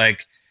looks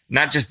like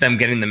not just them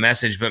getting the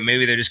message, but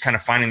maybe they're just kind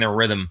of finding their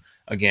rhythm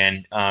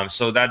again.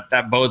 So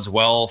that bodes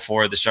well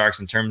for the Sharks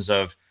in terms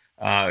of,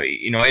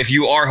 if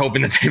you are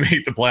hoping that they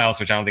make the playoffs,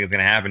 which I don't think is going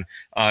to happen,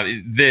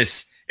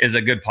 this is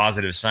a good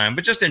positive sign.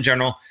 But just in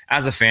general,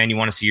 as a fan, you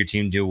want to see your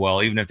team do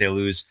well, even if they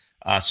lose.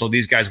 So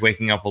these guys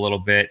waking up a little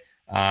bit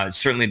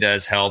certainly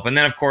does help. And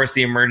then, of course,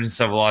 the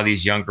emergence of a lot of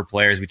these younger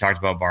players. We talked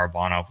about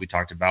Barabanov. We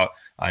talked about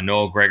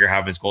Noah Gregor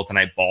having his goal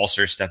tonight,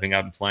 Balser stepping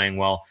up and playing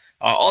well.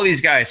 All these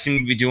guys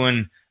seem to be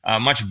doing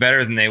much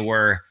better than they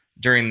were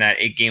during that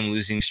 8-game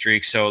losing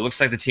streak. So it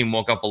looks like the team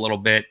woke up a little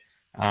bit.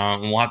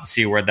 And we'll have to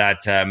see where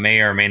that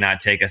may or may not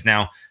take us.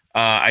 Now,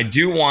 I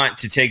do want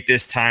to take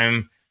this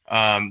time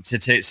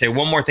to say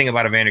one more thing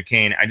about Evander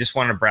Kane. I just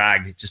want to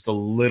brag just a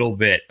little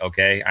bit,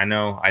 okay? I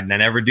know I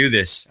never do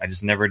this. I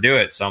just never do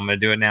it, so I'm going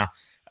to do it now.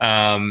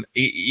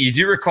 You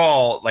do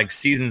recall, like,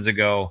 seasons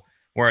ago,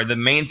 where the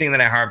main thing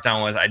that I harped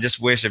on was I just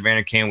wish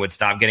Evander Kane would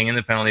stop getting in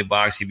the penalty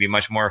box. He'd be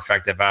much more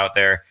effective out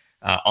there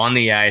on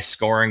the ice,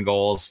 scoring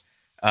goals.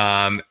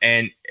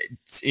 He's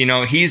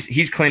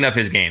cleaned up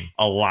his game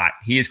a lot.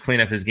 He has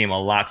cleaned up his game a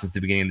lot since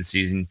the beginning of the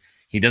season.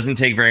 He doesn't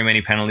take very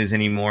many penalties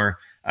anymore.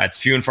 It's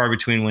few and far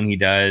between when he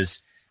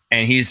does.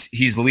 And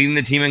he's leading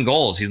the team in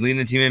goals. He's leading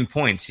the team in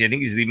points. I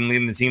think he's even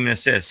leading the team in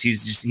assists.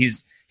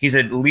 He's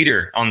a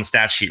leader on the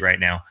stat sheet right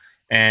now.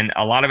 And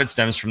a lot of it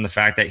stems from the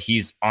fact that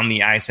he's on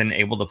the ice and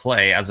able to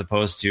play, as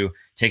opposed to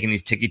taking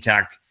these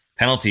ticky-tack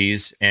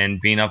penalties and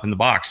being up in the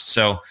box.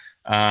 So,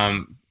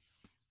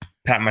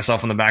 pat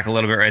myself on the back a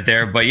little bit right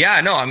there. But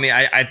yeah, no,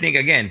 I think,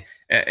 again,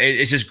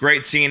 it's just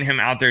great seeing him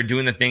out there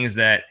doing the things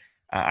that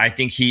I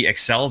think he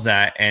excels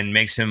at and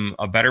makes him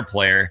a better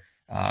player,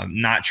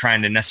 not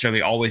trying to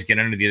necessarily always get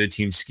under the other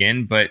team's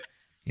skin, but,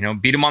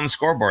 beat him on the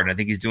scoreboard. And I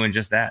think he's doing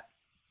just that.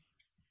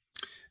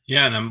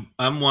 Yeah, and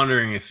I'm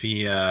wondering if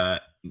he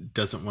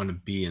doesn't want to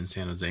be in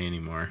San Jose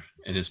anymore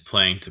and is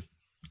playing to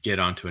get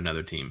onto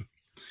another team,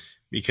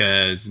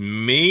 because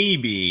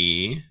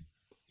maybe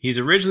he's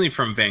originally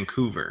from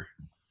Vancouver.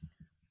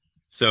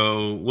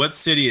 So what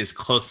city is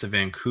close to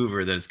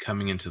Vancouver that is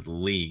coming into the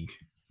league?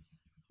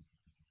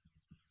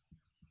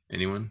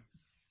 Anyone?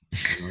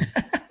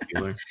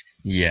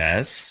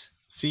 Yes.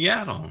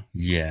 Seattle.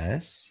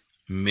 Yes.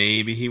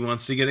 Maybe he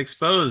wants to get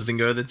exposed and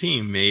go to the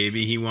team.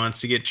 Maybe he wants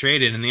to get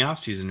traded in the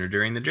offseason or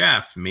during the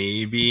draft.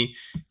 Maybe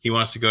he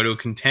wants to go to a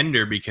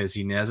contender because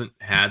he hasn't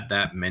had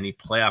that many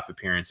playoff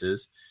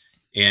appearances.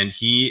 And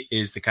he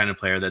is the kind of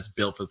player that's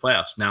built for the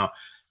playoffs. Now,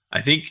 I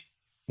think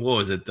what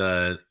was it?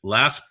 The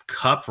last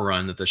cup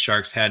run that the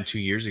Sharks had 2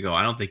 years ago.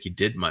 I don't think he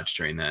did much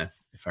during that,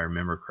 if I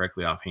remember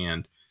correctly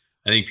offhand.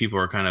 I think people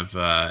were kind of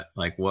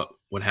like, what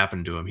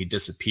happened to him? He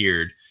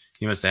disappeared.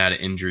 He must have had an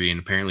injury, and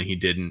apparently he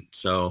didn't.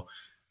 So,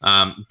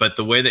 but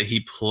the way that he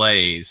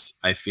plays,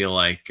 I feel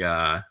like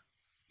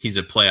he's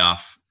a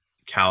playoff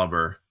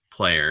caliber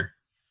player.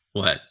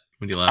 What?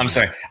 What do you laugh I'm at?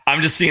 sorry.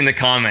 I'm just seeing the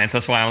comments.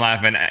 That's why I'm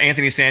laughing.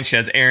 Anthony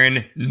Sanchez,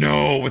 Aaron,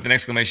 no, with an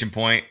exclamation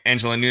point.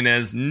 Angela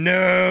Nunez,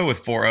 no, with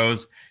 4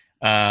 O's.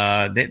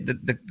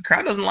 The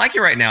crowd doesn't like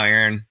you right now,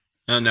 Aaron.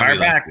 No, Fire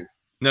back.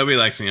 Nobody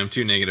likes me. I'm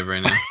too negative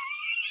right now.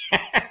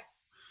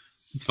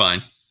 It's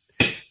fine.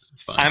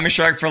 It's fine. I'm a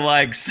Shark for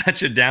like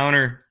such a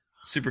downer.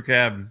 Super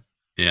cab.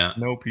 Yeah.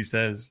 Nope, he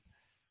says.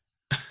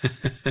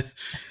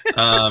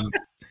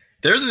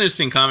 There's an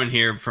interesting comment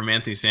here from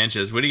Anthony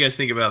Sanchez. What do you guys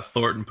think about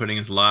Thornton putting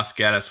his Los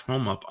Gatos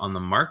home up on the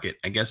market?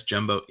 I guess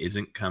Jumbo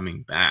isn't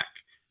coming back.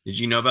 Did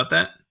you know about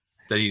that?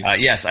 That he's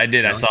yes, I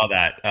did. I saw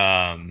that.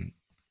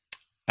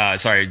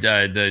 Sorry,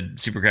 the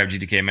Super Crab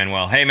GTK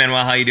Manuel. Hey,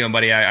 Manuel, how you doing,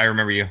 buddy? I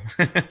remember you.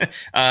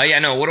 Yeah,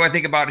 no. What do I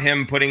think about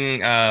him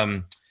putting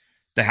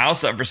the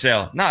house up for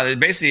sale? No,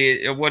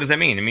 basically, what does that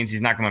mean? It means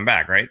he's not coming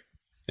back, right?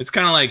 It's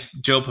kind of like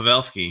Joe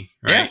Pavelski,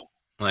 right? Yeah.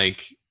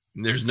 Like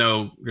there's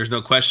no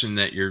question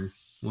that you're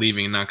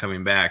leaving and not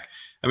coming back.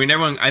 I mean,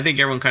 I think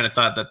everyone kind of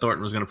thought that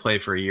Thornton was going to play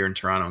for a year in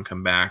Toronto and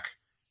come back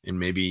and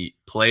maybe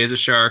play as a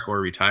Shark or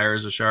retire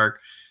as a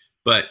Shark.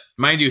 But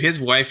mind you, his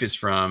wife is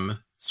from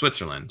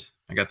Switzerland.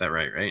 I got that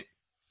right?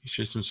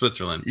 She's from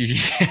Switzerland.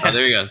 Yeah. Oh,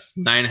 there you go.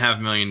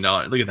 $9.5 million.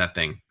 Look at that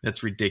thing.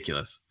 That's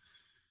ridiculous.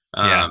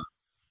 Yeah.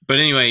 But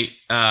anyway,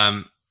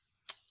 to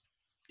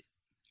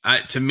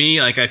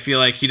me, like, I feel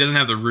like he doesn't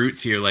have the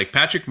roots here. Like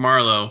Patrick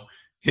Marleau,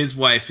 his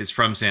wife is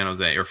from San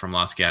Jose or from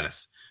Los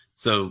Gatos.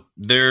 So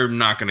they're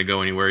not going to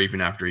go anywhere even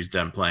after he's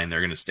done playing.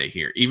 They're going to stay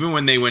here. Even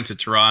when they went to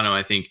Toronto,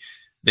 I think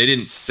they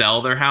didn't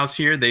sell their house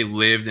here. They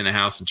lived in a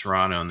house in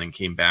Toronto and then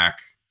came back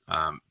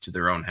to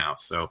their own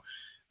house. So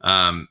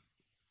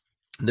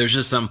there's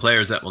just some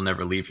players that will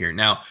never leave here.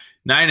 Now,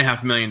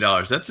 $9.5 million,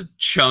 that's a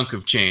chunk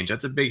of change.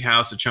 That's a big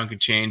house, a chunk of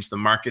change. The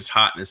market's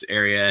hot in this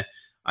area.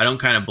 I don't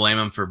kind of blame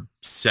him for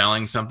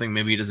selling something.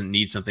 Maybe he doesn't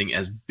need something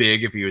as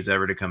big if he was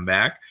ever to come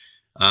back.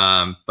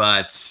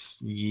 But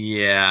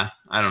yeah,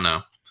 I don't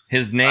know.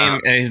 His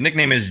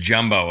nickname is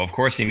Jumbo. Of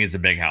course he needs a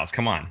big house.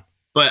 Come on.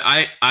 But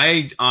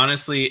I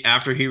honestly,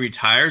 after he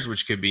retires,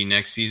 which could be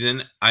next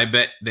season, I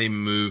bet they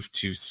move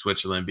to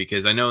Switzerland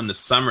because I know in the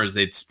summers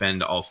they'd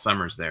spend all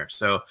summers there.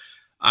 So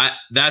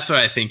that's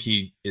why I think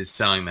he is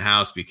selling the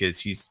house, because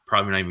he's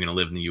probably not even going to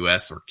live in the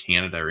U.S. or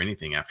Canada or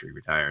anything after he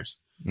retires.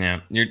 Yeah,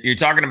 you're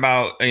talking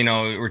about,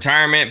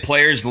 retirement,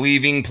 players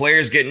leaving,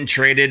 players getting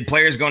traded,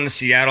 players going to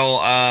Seattle.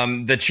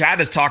 The chat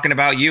is talking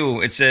about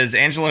you. It says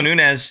Angelo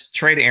Nunez,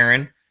 trade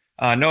Aaron.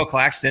 Noah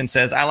Claxton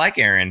says, I like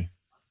Aaron.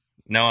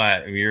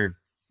 Noah, you're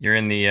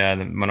in the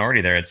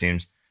minority there, it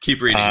seems.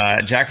 Keep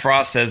reading. Jack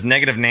Frost says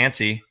negative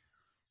Nancy.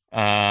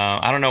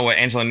 I don't know what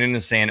Angelo Nunez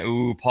is saying.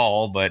 Ooh,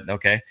 Paul, but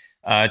okay.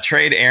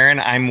 Trade Aaron.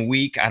 I'm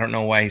weak. I don't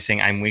know why he's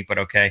saying I'm weak, but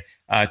okay.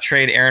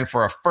 Trade Aaron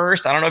for a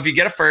first. I don't know if you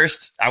get a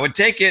first. I would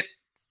take it.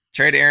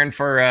 Trade Aaron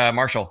for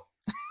Marshall.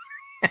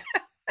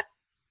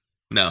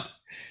 No.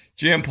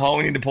 Jim Paul,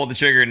 we need to pull the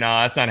trigger. No,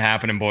 that's not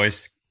happening,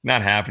 boys.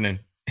 Not happening.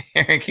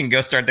 Aaron can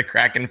go start the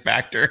Kraken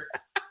factor.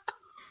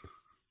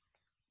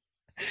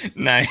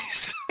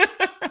 Nice.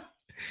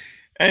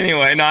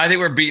 Anyway, no, I think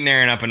we're beating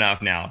Aaron up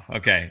enough now.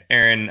 Okay,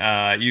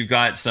 Aaron, you've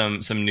got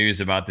some news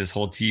about this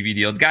whole TV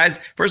deal. Guys,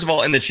 first of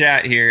all, in the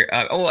chat here,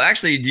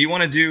 actually, do you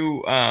want to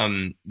do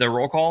the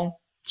roll call?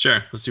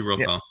 Sure, let's do roll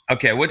call.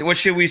 Okay, what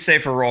should we say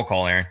for roll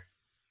call, Aaron?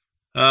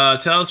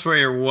 Tell us where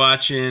you're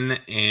watching,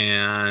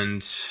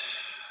 and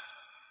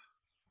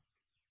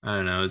I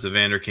don't know, is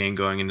Evander Kane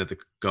going to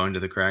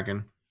the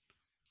Kraken?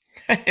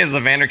 Is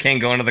Evander Kane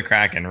going to the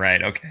Kraken?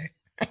 Right, okay.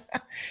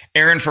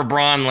 Aaron for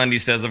Braun, Lundy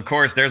says, of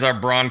course, there's our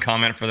Braun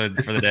comment for the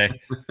day.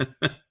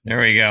 There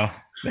we go.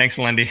 Thanks,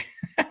 Lundy.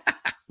 All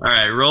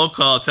right, roll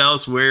call. Tell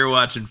us where you're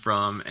watching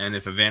from and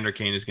if Evander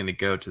Kane is going to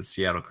go to the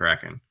Seattle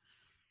Kraken.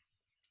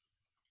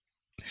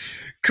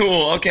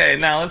 Cool. Okay,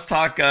 now let's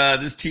talk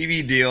this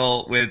TV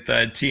deal with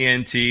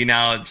TNT.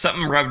 Now,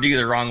 something rubbed you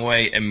the wrong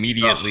way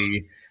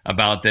immediately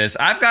about this.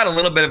 I've got a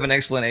little bit of an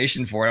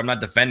explanation for it. I'm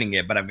not defending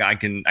it, but I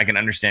can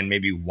understand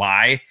maybe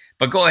why.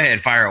 But go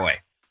ahead, fire away.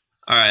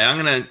 All right, I'm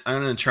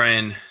gonna try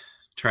and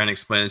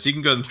explain this. You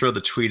can go and throw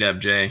the tweet up,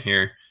 Jay,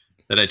 here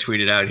that I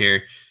tweeted out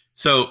here.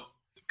 So,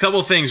 a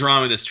couple of things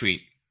wrong with this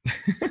tweet.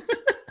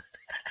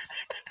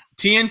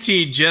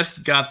 TNT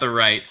just bought the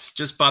rights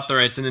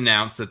and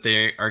announced that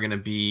they are going to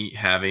be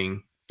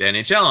having the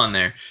NHL on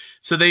there.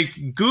 So they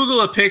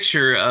Google a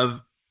picture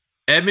of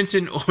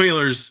Edmonton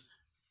Oilers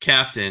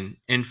captain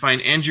and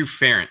find Andrew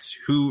Ference,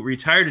 who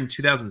retired in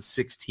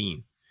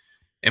 2016.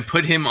 And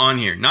put him on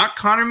here. Not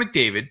Connor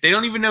McDavid. They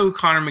don't even know who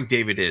Connor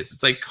McDavid is.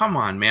 It's like, come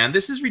on, man.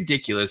 This is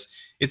ridiculous.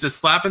 It's a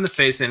slap in the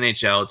face of the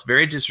NHL. It's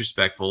very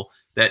disrespectful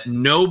that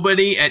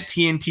nobody at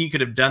TNT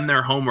could have done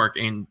their homework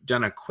and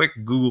done a quick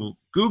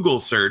Google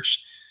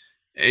search.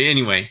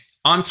 Anyway,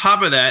 on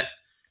top of that,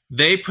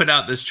 they put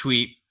out this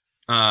tweet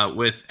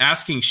with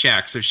asking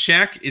Shaq. So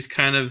Shaq is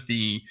kind of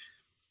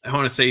I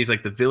want to say he's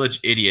like the village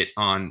idiot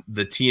on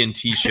the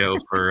TNT show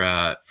for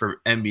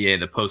NBA,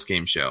 the post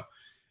game show.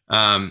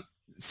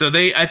 So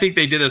I think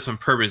they did this on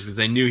purpose because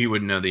they knew he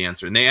wouldn't know the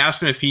answer. And they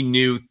asked him if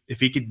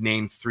he could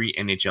name 3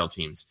 NHL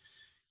teams.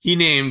 He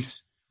named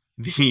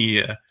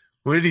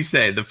what did he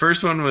say? The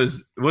first one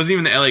wasn't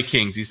even the LA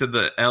Kings. He said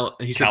the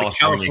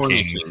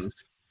California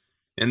Kings.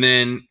 And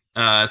then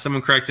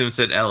someone corrected him and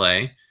said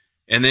LA.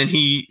 And then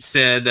he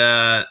said,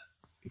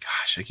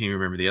 gosh, I can't even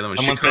remember the other one.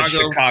 Someone said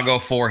Chicago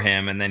for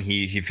him, and then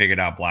he figured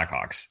out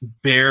Blackhawks.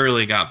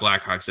 Barely got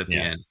Blackhawks at the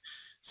end.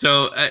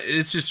 So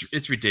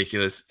it's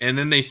ridiculous. And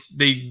then they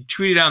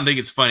tweet it out and think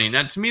it's funny.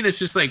 Now, to me, that's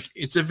just like,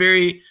 it's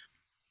like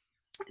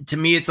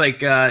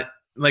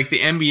the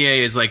NBA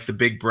is like the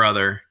big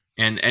brother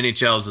and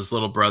NHL is this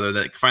little brother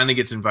that finally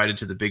gets invited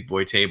to the big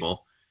boy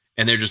table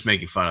and they're just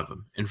making fun of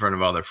him in front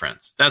of all their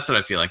friends. That's what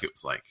I feel like it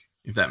was like,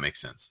 if that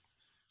makes sense.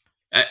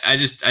 I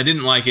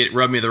didn't like it. It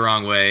rubbed me the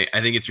wrong way.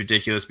 I think it's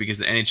ridiculous because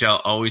the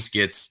NHL always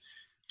gets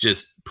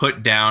just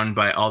put down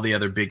by all the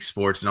other big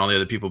sports and all the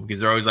other people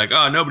because they're always like,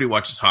 oh, nobody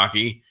watches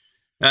hockey.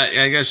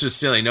 I guess it's just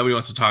silly. Nobody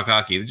wants to talk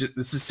hockey. It's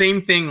the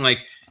same thing. Like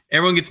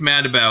everyone gets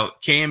mad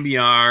about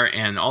KMBR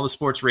and all the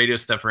sports radio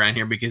stuff around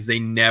here because they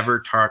never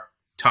talk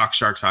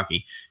Sharks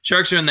hockey.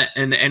 Sharks are in the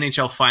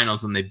NHL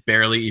finals and they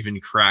barely even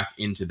crack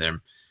into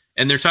them.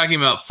 And they're talking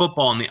about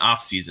football in the off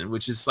season,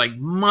 which is like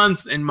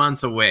months and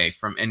months away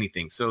from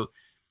anything. So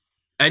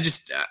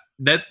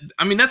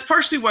that's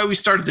partially why we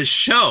started this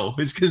show,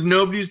 is because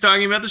nobody's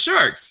talking about the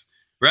Sharks,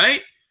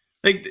 right?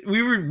 Like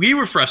we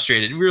were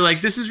frustrated. We were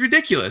like, this is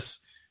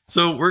ridiculous.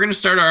 So we're going to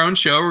start our own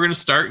show. We're going to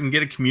start and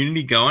get a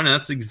community going. And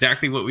that's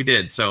exactly what we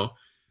did. So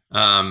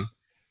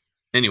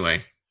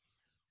anyway,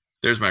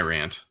 there's my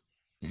rant.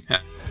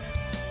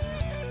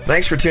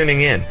 Thanks for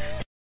tuning in.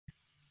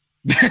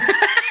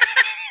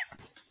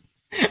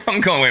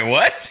 I'm going, wait,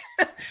 what?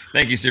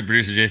 Thank you, sir,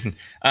 producer Jason.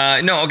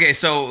 No, okay.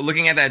 So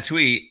looking at that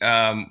tweet,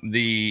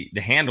 the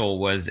handle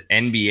was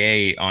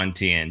NBA on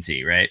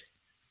TNT, right?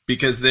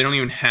 Because they don't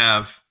even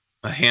have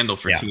a handle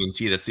for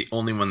TNT. That's the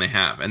only one they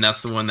have, and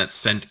that's the one that's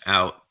sent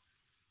out.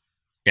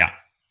 Yeah.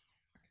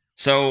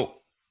 So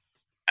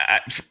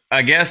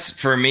I guess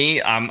for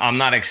me, I'm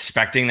not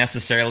expecting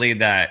necessarily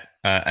that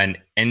an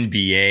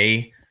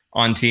NBA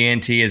on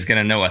TNT is going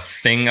to know a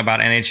thing about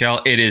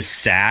NHL. It is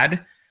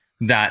sad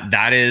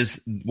that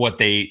is what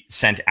they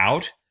sent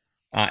out.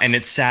 And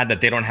it's sad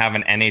that they don't have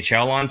an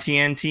NHL on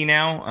TNT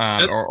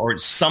now, or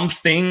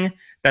something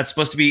that's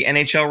supposed to be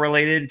NHL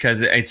related,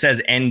 because it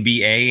says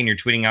NBA and you're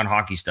tweeting out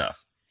hockey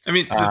stuff. I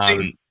mean,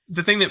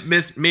 the thing that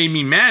made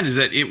me mad is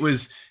that it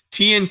was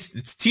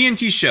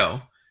TNT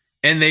show,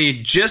 and they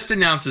just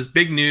announced this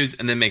big news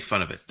and then make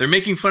fun of it. They're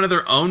making fun of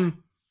their own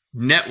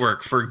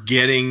network for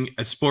getting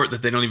a sport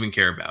that they don't even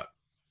care about.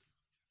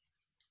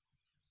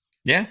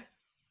 Yeah.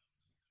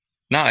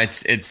 No,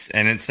 it's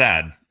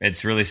sad.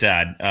 It's really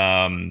sad.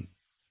 The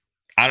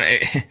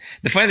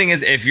funny thing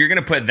is, if you're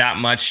going to put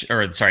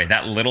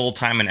that little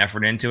time and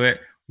effort into it,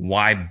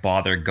 why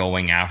bother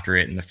going after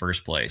it in the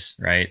first place,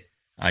 right?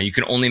 You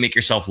can only make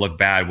yourself look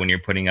bad when you're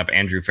putting up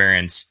Andrew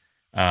Ference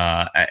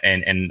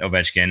and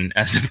Ovechkin,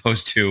 as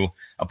opposed to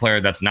a player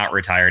that's not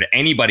retired.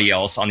 Anybody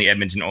else on the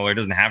Edmonton Oilers,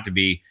 doesn't have to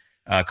be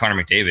Connor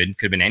McDavid,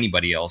 could have been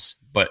anybody else,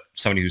 but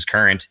somebody who's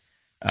current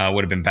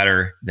would have been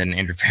better than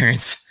Andrew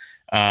Ference.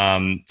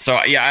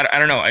 So yeah, I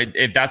don't know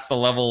if that's the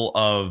level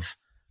of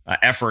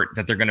effort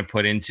that they're going to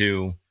put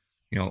into,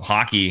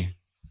 hockey.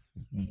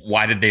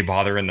 Why did they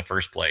bother in the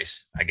first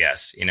place? I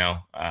guess,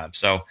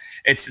 so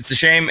it's a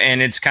shame,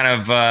 and it's kind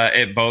of,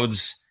 it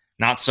bodes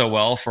not so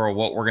well for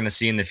what we're going to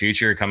see in the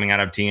future coming out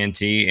of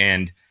TNT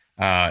and,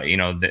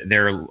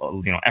 their,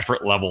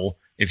 effort level,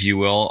 if you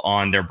will,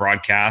 on their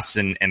broadcasts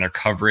and their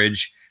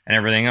coverage and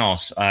everything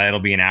else. It'll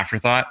be an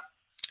afterthought.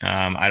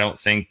 I don't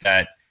think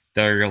that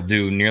they'll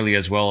do nearly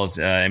as well as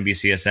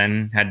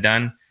NBCSN had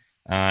done.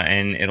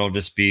 And it'll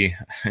just be,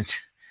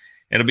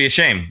 it'll be a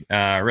shame,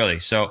 really.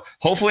 So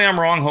hopefully I'm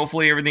wrong.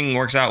 Hopefully everything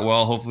works out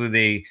well. Hopefully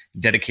they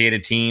dedicate a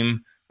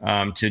team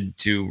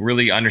to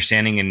really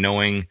understanding and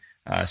knowing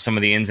some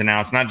of the ins and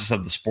outs, not just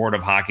of the sport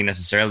of hockey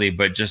necessarily,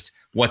 but just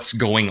what's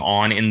going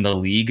on in the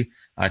league,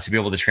 to be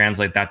able to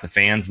translate that to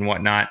fans and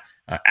whatnot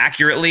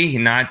accurately,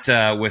 not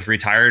with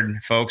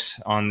retired folks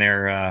on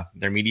their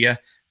media,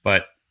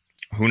 but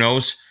who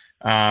knows?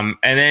 And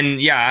then,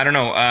 I don't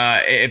know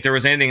if there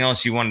was anything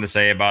else you wanted to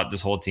say about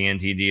this whole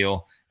TNT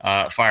deal,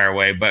 fire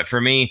away. But for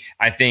me,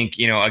 I think,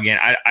 again,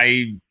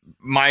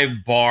 my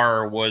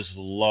bar was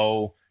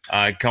low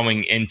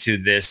coming into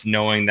this,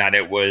 knowing that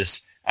it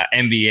was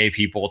NBA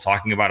people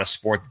talking about a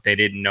sport that they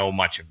didn't know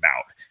much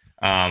about.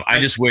 I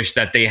just wish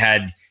that they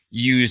had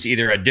used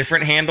either a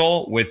different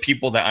handle with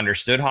people that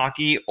understood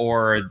hockey,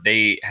 or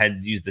they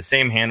had used the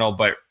same handle,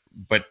 but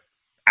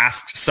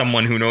asked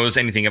someone who knows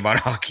anything about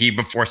hockey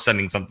before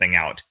sending something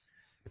out.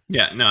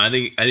 Yeah, no, I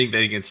think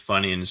it's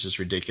funny and it's just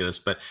ridiculous.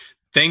 But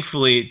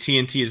thankfully,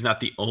 TNT is not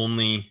the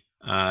only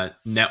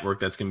network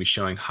that's going to be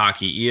showing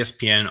hockey.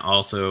 ESPN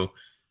also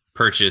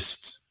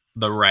purchased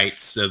the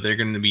rights, so they're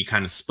going to be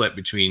kind of split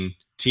between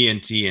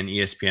TNT and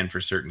ESPN for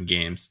certain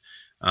games.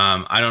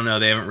 I don't know.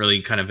 They haven't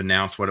really kind of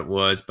announced what it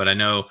was, but I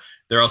know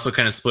they're also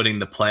kind of splitting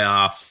the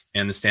playoffs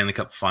and the Stanley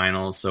Cup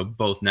finals. So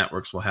both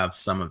networks will have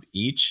some of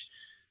each.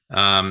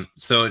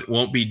 So it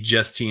won't be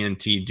just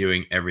TNT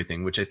doing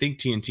everything, which I think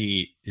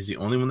TNT is the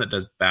only one that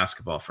does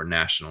basketball for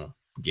national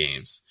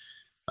games.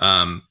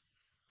 Now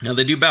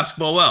they do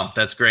basketball well.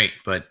 That's great.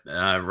 But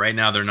right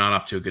now they're not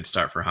off to a good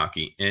start for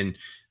hockey. And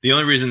the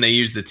only reason they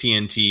use the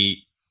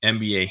TNT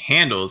NBA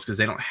handle is because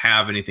they don't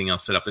have anything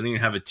else set up. They don't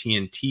even have a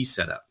TNT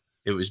set up.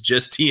 It was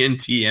just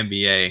TNT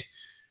NBA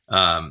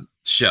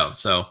show.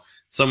 So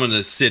someone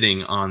is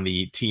sitting on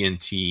the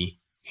TNT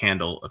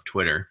handle of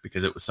Twitter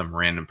because it was some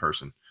random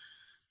person.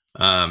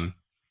 But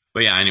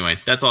yeah, anyway,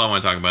 that's all I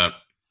want to talk about.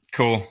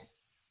 Cool.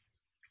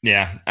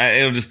 Yeah,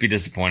 it'll just be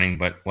disappointing,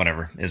 but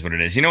whatever, is what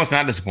it is. You know what's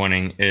not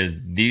disappointing is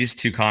these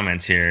two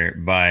comments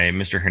here by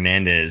Mr.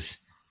 Hernandez.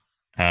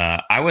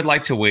 I would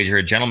like to wager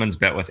a gentleman's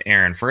bet with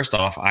Aaron. First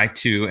off, I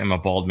too am a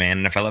bald man,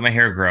 and if I let my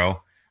hair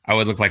grow, I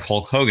would look like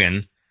Hulk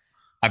Hogan.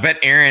 I bet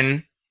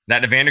Aaron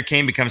that Evander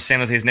Kane becomes San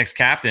Jose's next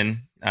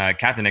captain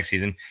next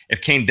season.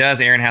 If Kane does,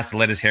 Aaron has to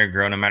let his hair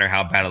grow no matter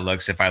how bad it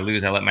looks. If I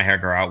lose, I let my hair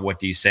grow out. What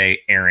do you say,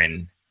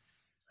 Aaron?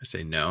 I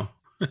say no.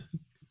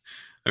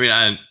 I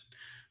mean,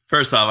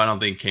 first off, I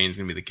don't think Kane's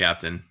going to be the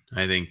captain.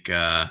 I think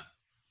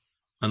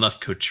unless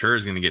Couture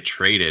is going to get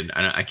traded,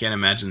 I can't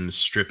imagine them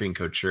stripping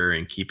Couture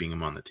and keeping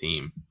him on the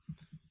team.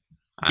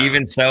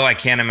 Even so, I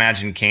can't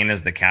imagine Kane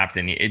as the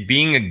captain.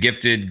 Being a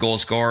gifted goal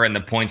scorer and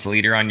the points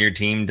leader on your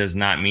team does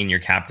not mean you're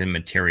captain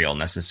material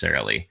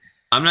necessarily.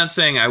 I'm not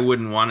saying I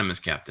wouldn't want him as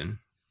captain.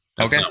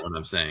 That's okay. not what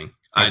I'm saying.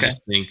 Okay. I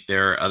just think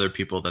there are other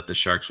people that the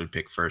Sharks would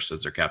pick first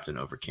as their captain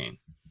over Kane.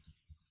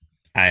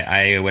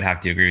 I would have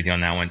to agree with you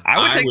on that one.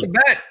 I would take the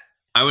bet.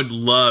 I would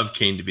love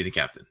Kane to be the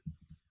captain.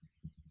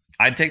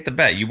 I'd take the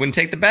bet. You wouldn't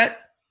take the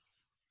bet?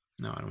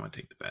 No, I don't want to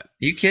take the bet. Are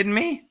you kidding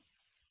me?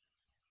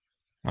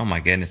 Oh,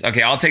 my goodness.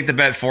 Okay, I'll take the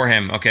bet for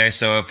him. Okay,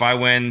 so if I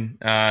win,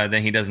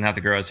 then he doesn't have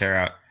to grow his hair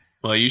out.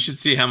 Well, you should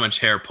see how much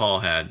hair Paul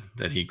had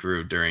that he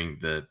grew during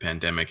the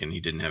pandemic and he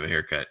didn't have a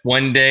haircut.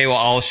 One day, well,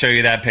 I'll show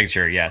you that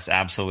picture. Yes,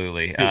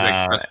 absolutely.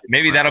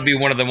 Maybe that'll be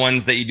one of the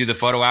ones that you do the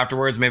photo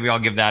afterwards. Maybe I'll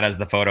give that as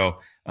the photo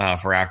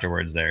for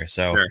afterwards there.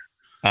 So,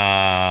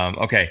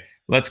 sure. Okay,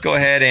 let's go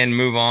ahead and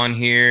move on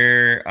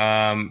here.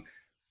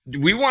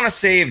 We want to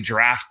save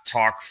draft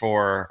talk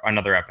for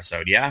another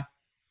episode, yeah?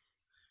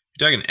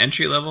 You're talking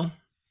entry level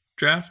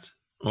draft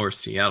or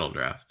Seattle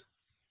draft?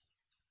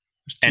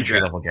 Entry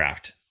level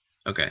draft.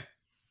 Okay.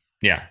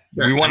 Yeah.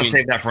 Sure. We want to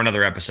save that for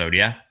another episode,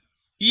 yeah?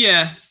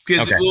 Yeah,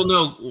 because we'll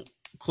know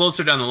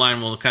closer down the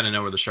line, we'll kind of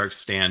know where the Sharks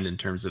stand in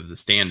terms of the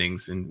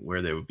standings and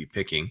where they would be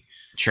picking.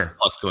 Sure.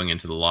 Plus going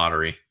into the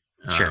lottery.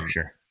 Sure.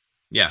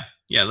 Yeah.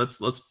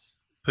 Let's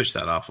push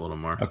that off a little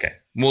more. Okay.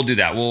 We'll do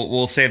that.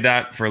 We'll save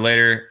that for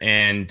later.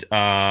 And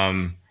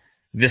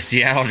the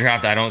Seattle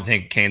draft, I don't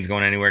think Kane's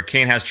going anywhere.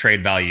 Kane has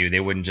trade value.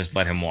 They wouldn't just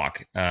let him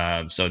walk.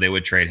 So they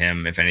would trade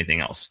him if anything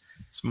else.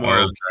 It's more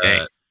of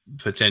the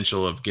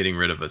potential of getting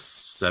rid of a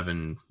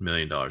 $7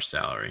 million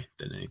salary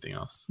than anything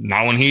else.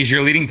 Not when he's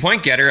your leading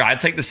point getter. I'd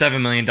take the $7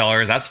 million.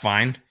 That's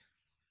fine.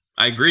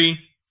 I agree.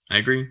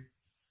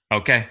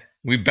 Okay.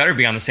 We better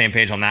be on the same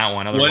page on that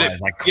one. Otherwise,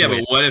 I quit. Yeah,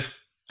 but what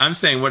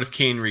if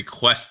Kane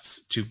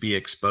requests to be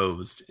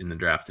exposed in the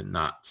draft and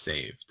not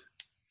saved?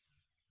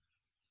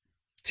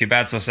 Too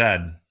bad, so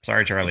sad.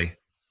 Sorry, Charlie.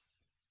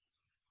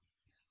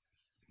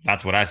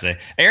 That's what I say.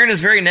 Aaron is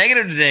very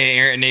negative today.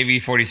 Aaron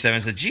Navy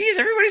 47 says, geez,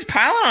 everybody's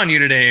piling on you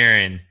today,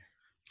 Aaron.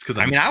 It's because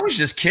I was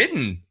just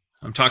kidding.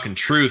 I'm talking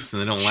truths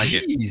and they don't like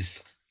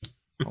it.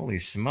 Holy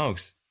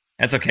smokes.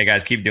 That's okay,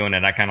 guys. Keep doing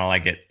it. I kind of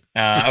like it.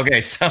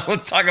 Okay, so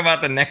let's talk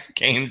about the next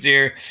games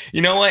here.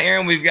 You know what,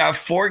 Aaron? We've got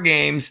 4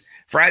 games,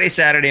 Friday,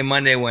 Saturday,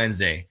 Monday,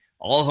 Wednesday.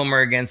 All of them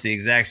are against the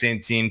exact same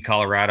team,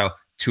 Colorado.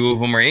 2 of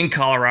them are in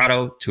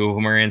Colorado. 2 of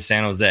them are in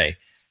San Jose.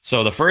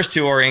 So the first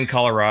 2 are in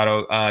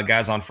Colorado.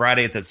 Guys, on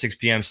Friday, it's at 6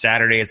 p.m.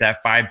 Saturday, it's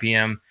at 5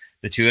 p.m.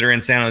 The 2 that are in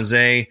San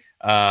Jose,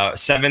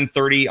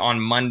 7:30 on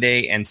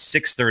Monday and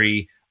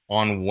 6:30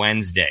 on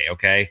Wednesday,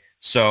 okay?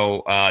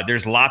 So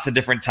there's lots of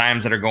different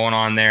times that are going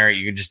on there.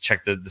 You can just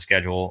check the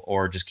schedule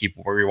or just keep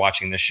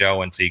rewatching the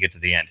show until you get to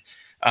the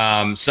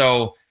end.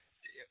 So,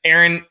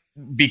 Aaron,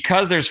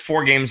 because there's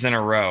 4 games in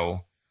a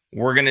row,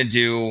 we're going to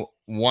do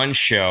one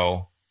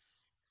show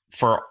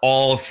for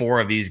all 4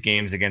 of these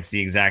games against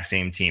the exact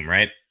same team,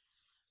 right?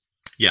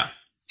 Yeah.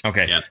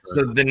 Okay. Yeah,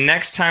 so the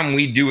next time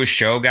we do a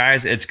show,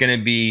 guys, it's going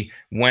to be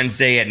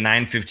Wednesday at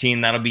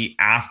 9:15. That'll be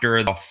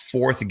after the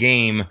 4th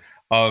game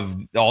of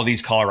all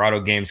these Colorado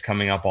games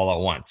coming up all at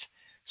once.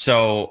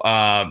 So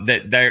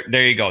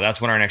there you go. That's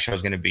when our next show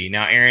is going to be.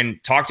 Now, Aaron,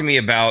 talk to me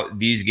about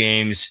these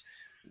games.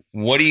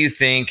 What do you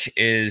think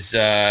is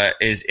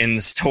in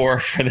the store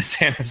for the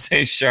San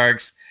Jose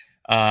Sharks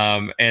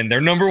and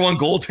their number 1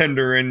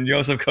 goaltender in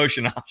Josef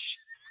Koshinash?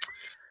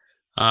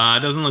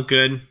 It doesn't look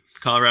good.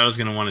 Colorado's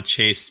going to want to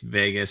chase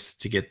Vegas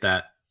to get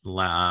that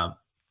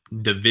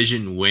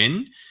division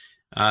win.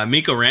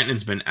 Mikko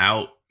Rantanen's been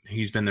out.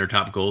 He's been their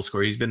top goal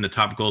scorer. He's been the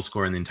top goal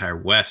scorer in the entire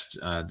West,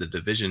 the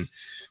division.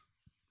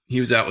 He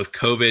was out with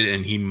COVID,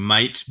 and he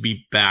might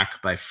be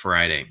back by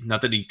Friday.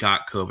 Not that he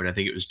got COVID. I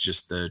think it was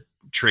just the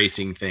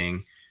tracing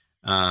thing.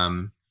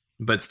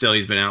 But still,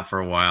 he's been out for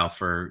a while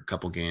for a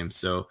couple games.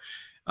 So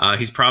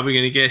he's probably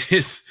going to get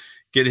his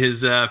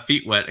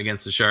feet wet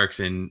against the Sharks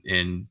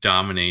and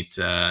dominate.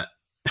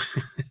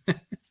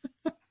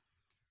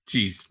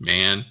 Jeez,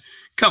 man.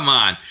 Come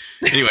on.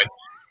 Anyway,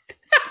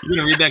 you going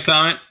to read that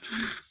comment?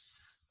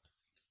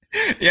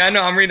 Yeah,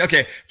 no, I'm reading.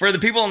 Okay, for the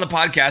people on the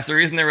podcast, the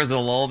reason there was a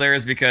lull there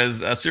is because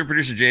super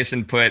producer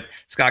Jason put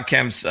Scott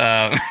Kemp's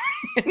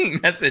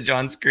message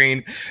on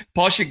screen.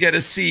 Paul should get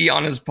a C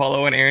on his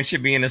polo, and Aaron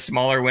should be in a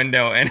smaller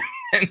window. And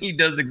he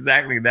does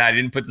exactly that.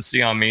 He didn't put the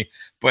C on me,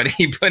 but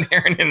he put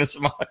Aaron in a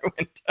smaller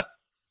window.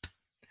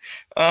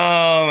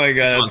 Oh my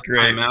God, that's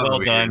great. Well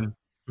done.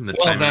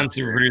 Well done,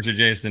 super producer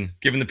Jason.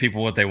 Giving the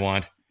people what they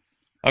want.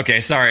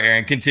 Okay, sorry,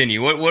 Aaron.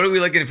 Continue. What are we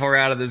looking for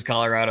out of this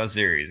Colorado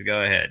series?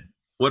 Go ahead.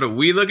 What are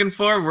we looking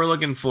for? We're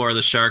looking for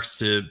the Sharks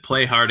to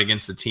play hard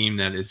against a team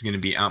that is going to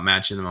be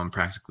outmatching them on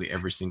practically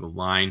every single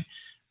line.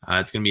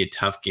 It's going to be a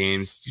tough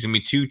game. It's going to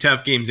be 2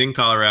 tough games in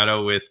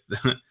Colorado with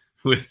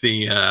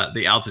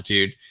the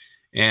altitude,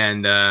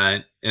 and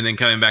then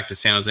coming back to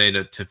San Jose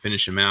to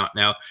finish them out.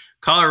 Now,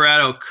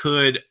 Colorado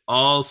could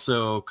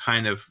also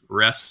kind of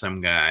rest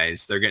some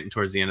guys. They're getting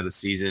towards the end of the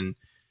season,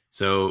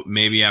 so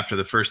maybe after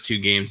the first 2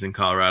 games in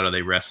Colorado,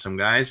 they rest some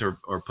guys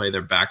or play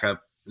their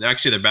backup.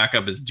 Actually, their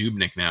backup is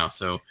Dubnyk now,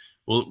 so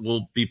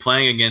we'll be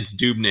playing against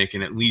Dubnyk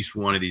in at least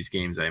one of these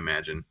games, I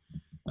imagine.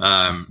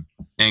 And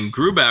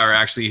Grubauer,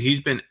 actually,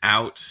 he's been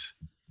out,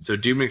 so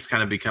Dubnyk's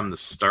kind of become the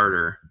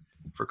starter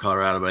for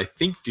Colorado. But I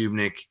think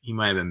Dubnyk, he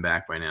might have been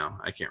back by now.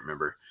 I can't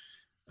remember.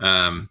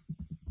 Grubauer.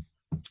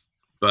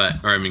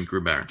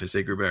 Did I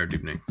say Grubauer or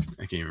Dubnyk?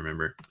 I can't even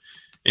remember.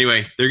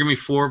 Anyway, there are going to be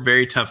 4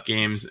 very tough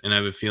games, and I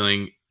have a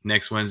feeling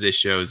next Wednesday's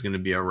show is going to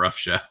be a rough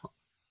show.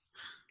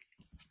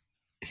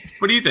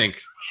 What do you think?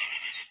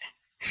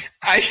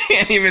 I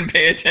can't even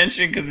pay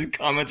attention because his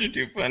comments are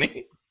too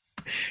funny.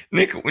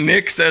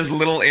 Nick says,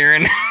 "Little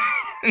Aaron."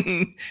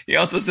 He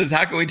also says,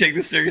 "How can we take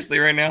this seriously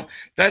right now?"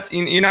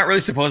 You're not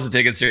really supposed to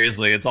take it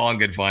seriously. It's all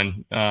good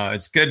fun.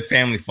 It's good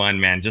family fun,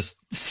 man.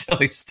 Just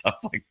silly stuff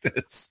like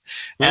this.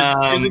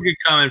 Here's a good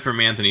comment from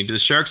Anthony. Do the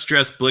Sharks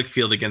dress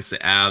Blickfield against the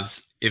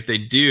Avs? If they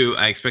do,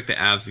 I expect the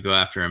Avs to go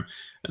after him.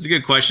 That's a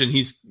good question.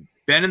 He's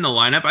been in the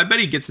lineup. I bet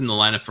he gets in the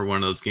lineup for one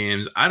of those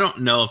games. I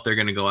don't know if they're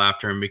going to go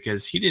after him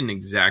because he didn't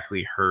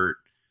exactly hurt.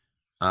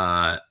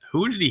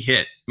 Who did he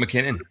hit?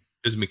 McKinnon.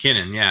 It was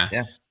McKinnon, yeah.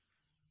 Yeah.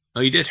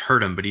 Oh, he did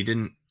hurt him, but he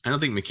didn't. I don't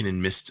think McKinnon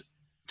missed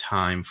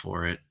time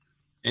for it.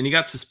 And he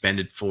got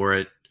suspended for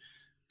it.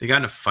 They got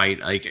in a fight.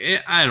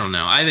 I don't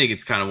know. I think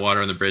it's kind of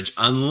water on the bridge.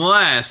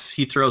 Unless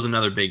he throws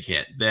another big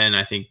hit. Then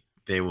I think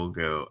they will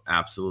go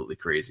absolutely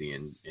crazy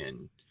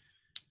and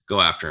go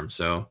after him.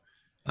 So,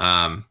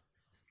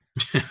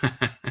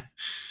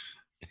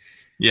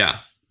 yeah.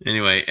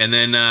 Anyway, and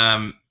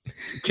then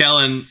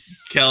Kellen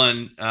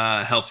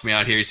helps me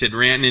out here. He said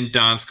Rantanen,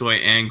 Donskoy,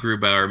 and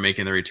Grubauer are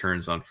making their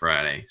returns on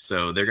Friday,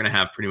 so they're going to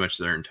have pretty much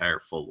their entire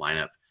full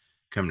lineup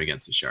coming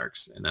against the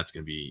Sharks, and that's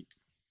going to be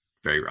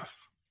very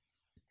rough.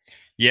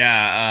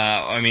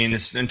 Yeah,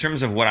 in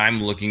terms of what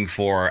I'm looking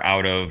for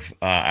out of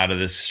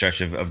this stretch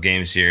of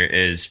games here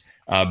is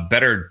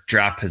better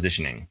draft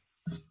positioning.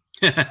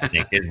 I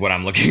think is what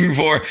I'm looking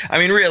for. I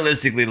mean,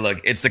 realistically, look,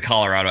 it's the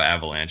Colorado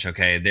Avalanche.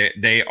 Okay,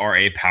 they are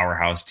a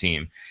powerhouse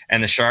team,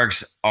 and the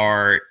Sharks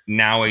are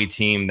now a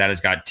team that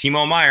has got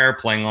Timo Meier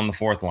playing on the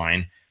 4th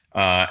line,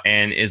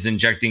 and is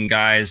injecting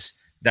guys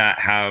that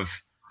have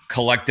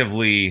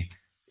collectively,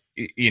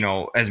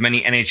 as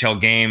many NHL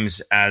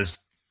games as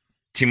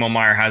Timo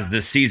Meier has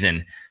this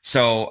season.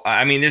 So,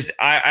 I mean,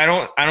 I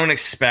don't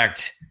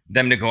expect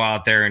them to go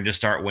out there and just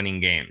start winning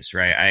games,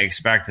 right? I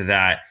expect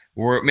that.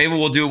 Maybe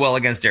we'll do well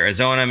against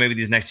Arizona. Maybe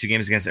these next 2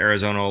 games against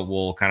Arizona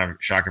will kind of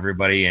shock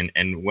everybody and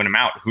win them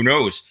out. Who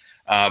knows?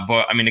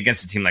 But I mean,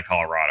 against a team like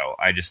Colorado,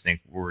 I just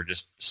think we're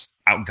just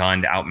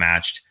outgunned,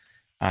 outmatched.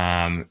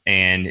 And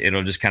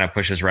it'll just kind of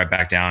push us right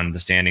back down the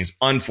standings.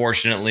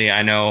 Unfortunately,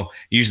 I know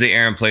usually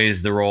Aaron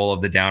plays the role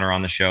of the downer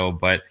on the show,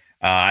 but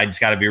I just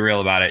got to be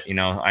real about it.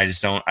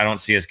 I don't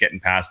see us getting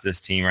past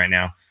this team right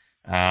now.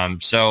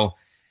 So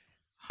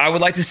I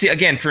would like to see,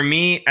 again, for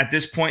me at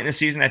this point in the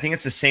season, I think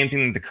it's the same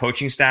thing that the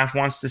coaching staff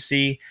wants to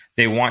see.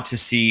 They want to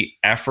see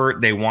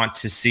effort. They want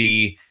to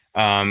see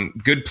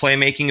good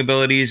playmaking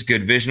abilities,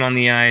 good vision on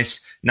the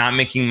ice, not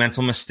making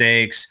mental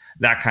mistakes,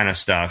 that kind of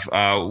stuff.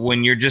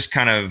 When you're just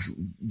kind of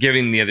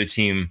giving the other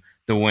team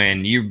the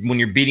win, when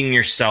you're beating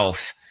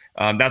yourself,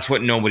 that's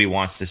what nobody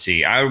wants to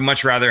see. I would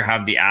much rather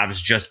have the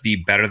Avs just be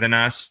better than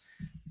us,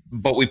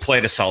 but we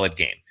played a solid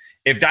game.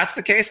 If that's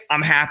the case,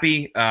 I'm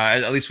happy,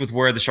 at least with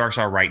where the Sharks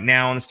are right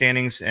now in the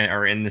standings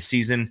or in the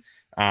season.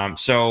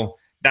 So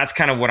that's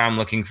kind of what I'm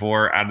looking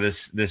for out of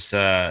this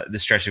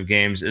stretch of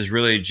games is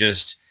really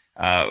just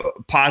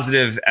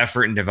positive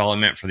effort and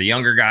development for the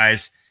younger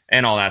guys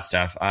and all that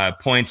stuff.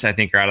 Points, I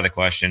think, are out of the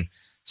question.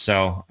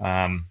 So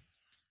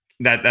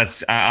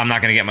that's I'm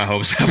not going to get my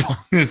hopes up on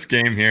this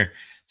game here.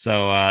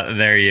 So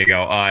there you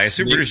go.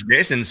 Super Producer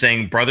Jason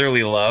saying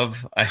brotherly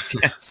love. I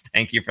guess.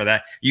 Thank you for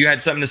that. You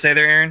had something to say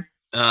there, Aaron?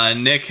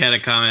 Nick had a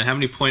comment. How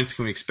many points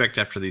can we expect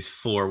after these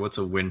 4? What's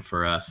a win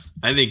for us?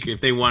 I think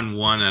if they won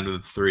 1 out of the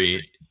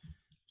 3,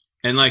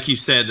 and like you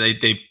said,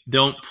 they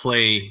don't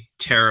play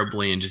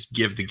terribly and just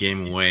give the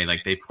game away.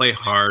 Like they play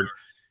hard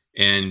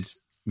and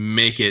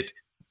make it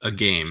a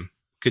game.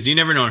 Because you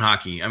never know in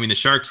hockey. I mean, the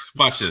Sharks,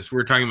 watch this.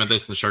 We're talking about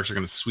this, and the Sharks are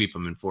going to sweep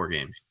them in 4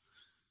 games.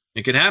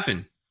 It could happen.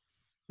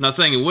 I'm not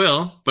saying it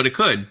will, but it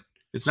could.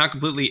 It's not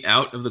completely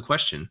out of the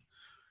question.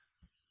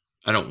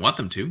 I don't want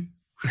them to.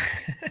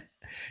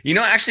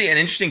 Actually, an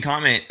interesting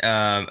comment,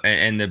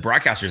 and the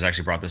broadcasters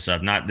actually brought this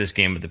up, not this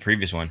game, but the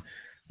previous one,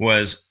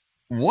 was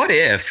what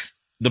if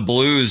the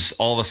Blues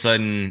all of a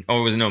sudden,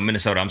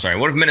 Minnesota, I'm sorry.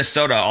 What if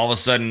Minnesota all of a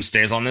sudden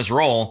stays on this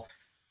roll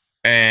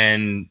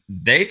and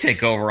they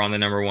take over on the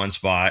number 1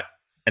 spot?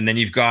 And then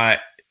you've got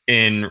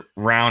in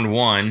round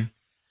 1,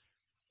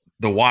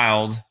 the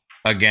Wild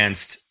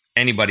against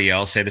anybody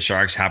else, say the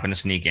Sharks happen to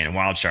sneak in,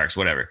 Wild Sharks,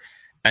 whatever.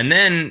 And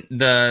then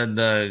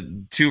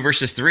the 2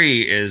 versus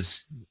 3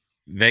 is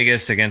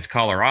Vegas against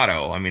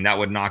Colorado. I mean, that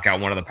would knock out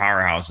one of the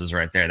powerhouses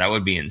right there. That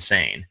would be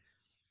insane.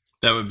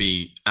 That would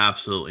be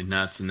absolutely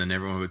nuts. And then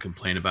everyone would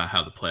complain about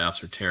how the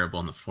playoffs are terrible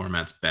and the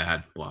format's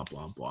bad, blah,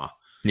 blah, blah.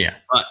 Yeah.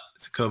 But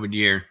it's a COVID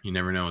year. You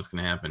never know what's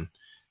going to happen.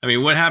 I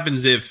mean, what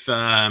happens if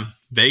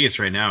Vegas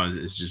right now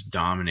is just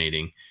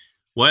dominating?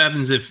 What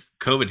happens if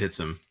COVID hits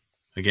them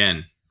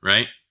again,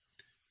 right?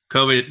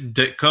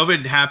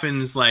 COVID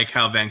happens like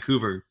how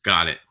Vancouver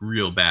got it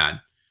real bad.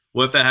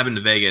 What if that happened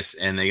to Vegas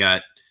and they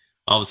got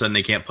all of a sudden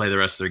they can't play the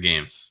rest of their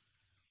games,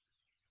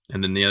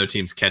 and then the other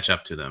teams catch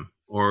up to them,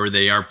 or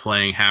they are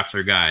playing half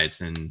their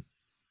guys and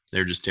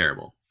they're just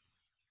terrible?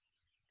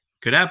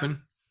 Could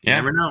happen. You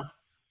never know.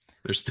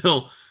 There's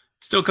still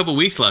a couple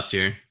weeks left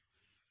here.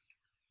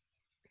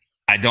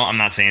 I'm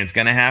not saying it's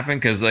going to happen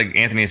because like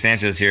Anthony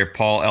Sanchez here,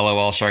 Paul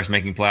LOL Sharks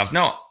making playoffs.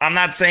 No, I'm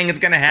not saying it's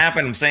going to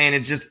happen. I'm saying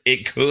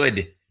it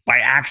could by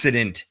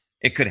accident.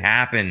 It could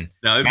happen.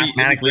 No,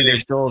 mathematically, they're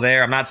still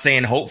there. I'm not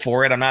saying hope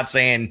for it. I'm not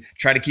saying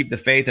try to keep the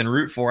faith and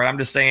root for it. I'm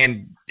just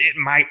saying it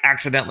might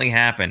accidentally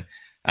happen.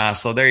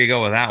 So there you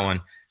go with that one.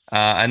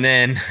 And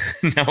then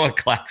Noah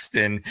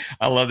Claxton,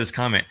 I love this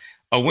comment.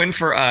 A win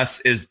for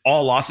us is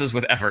all losses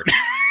with effort.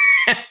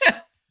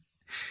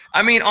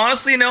 I mean,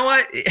 honestly,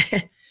 Noah,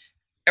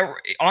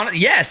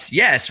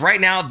 yes. Right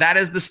now, that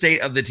is the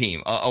state of the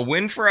team. A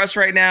win for us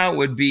right now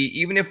would be,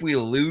 even if we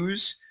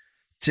lose,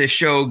 to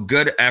show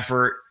good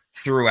effort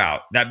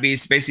throughout. That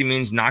basically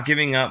means not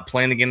giving up,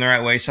 playing the game the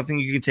right way, something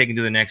you can take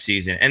into the next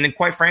season. And then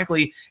quite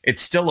frankly,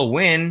 it's still a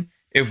win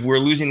if we're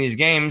losing these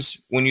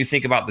games when you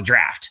think about the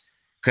draft,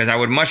 because I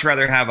would much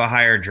rather have a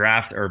higher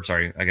draft, or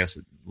sorry, I guess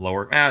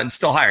lower. It's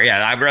still higher.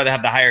 Yeah, I'd rather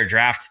have the higher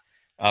draft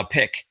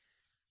pick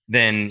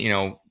than,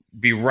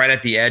 be right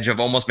at the edge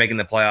of almost making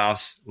the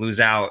playoffs, lose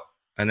out,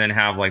 and then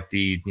have like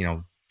the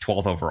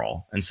 12th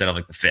overall instead of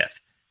like the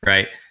 5th,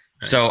 right?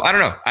 So I don't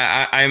know.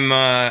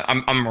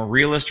 I'm a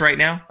realist right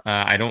now.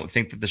 I don't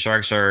think that the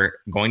Sharks are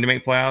going to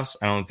make playoffs.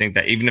 I don't think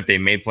that even if they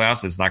made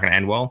playoffs, it's not going to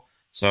end well.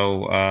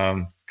 So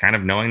kind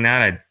of knowing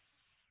that,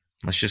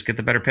 let's just get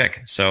the better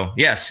pick. So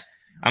yes,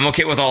 I'm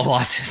okay with all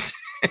losses.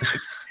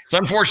 It's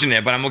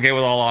unfortunate, but I'm okay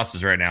with all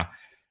losses right now.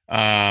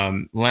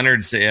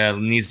 Leonard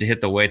needs to hit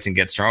the weights and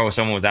get strong.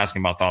 Someone was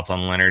asking about thoughts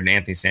on Leonard, and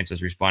Anthony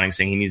Sanchez responding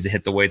saying he needs to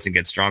hit the weights and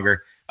get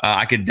stronger.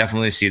 I could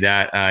definitely see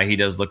that. He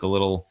does look a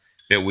little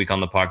bit weak on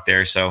the puck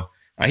there. So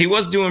he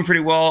was doing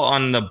pretty well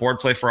on the board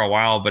play for a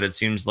while, but it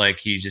seems like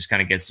he just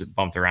kind of gets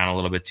bumped around a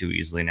little bit too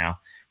easily now,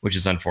 which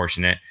is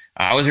unfortunate.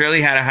 I was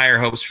really had higher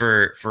hopes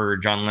for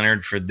John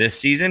Leonard for this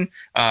season.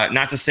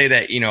 Not to say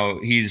that,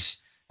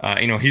 he's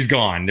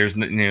gone. There's,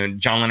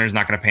 John Leonard's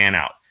not going to pan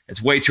out.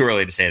 It's way too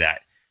early to say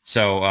that.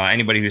 So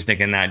anybody who's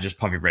thinking that, just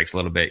pump your brakes a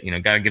little bit.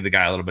 Got to give the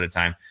guy a little bit of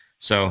time.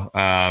 So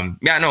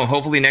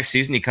hopefully next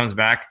season he comes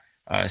back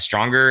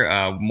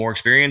stronger, more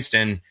experienced,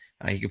 and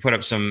he can put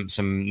up some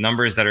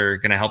numbers that are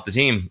going to help the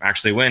team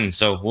actually win.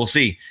 So we'll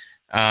see.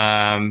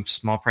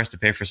 Small price to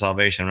pay for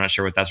salvation. I'm not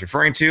sure what that's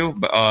referring to,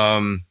 but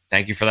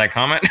thank you for that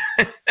comment.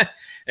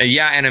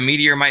 And a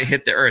meteor might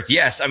hit the earth.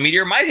 Yes, a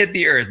meteor might hit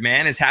the earth,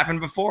 man. It's happened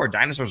before.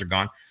 Dinosaurs are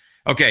gone.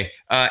 Okay,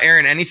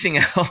 Aaron, anything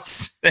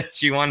else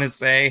that you want to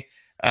say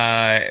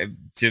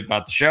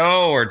about the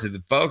show or to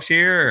the folks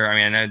here?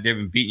 I know they've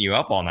been beating you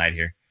up all night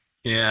here.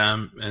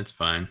 Yeah, that's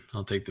fine.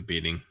 I'll take the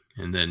beating.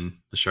 And then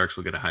the Sharks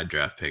will get a high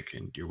draft pick,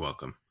 and you're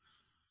welcome.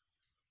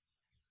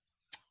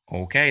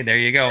 Okay, there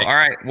you go. All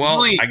right.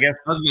 Well, I guess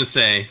I was going to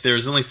say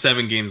there's only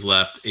 7 games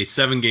left. A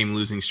 7-game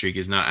losing streak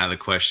is not out of the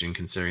question,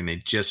 considering they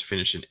just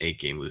finished an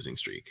 8-game losing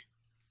streak.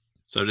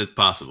 So it is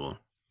possible.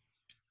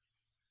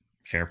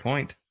 Fair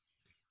point.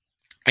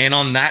 And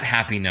on that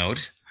happy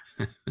note,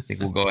 I think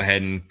we'll go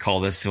ahead and call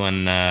this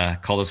one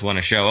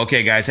a show.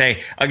 Okay, guys.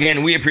 Hey,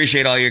 again, we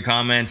appreciate all your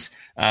comments,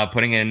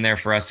 putting it in there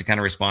for us to kind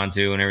of respond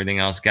to and everything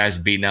else. Guys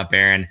beating up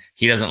Aaron.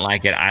 He doesn't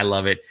like it. I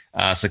love it.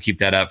 So keep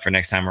that up for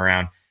next time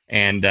around.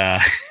 And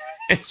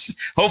it's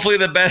hopefully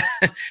the best.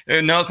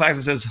 Noah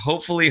Claxton says,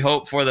 hopefully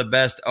hope for the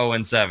best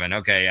 0-7.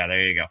 Okay, yeah,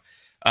 there you go.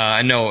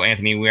 No,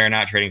 Anthony, we are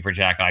not trading for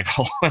Jack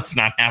Eichel. That's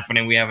not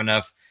happening. We have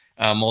enough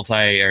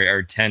multi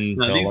or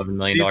 $10 to $11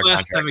 million. These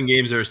last contracts. 7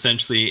 games are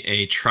essentially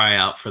a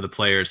tryout for the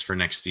players for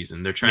next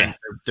season.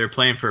 They're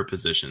playing for a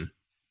position.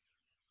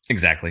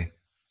 Exactly.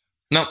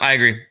 No, I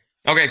agree.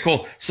 Okay,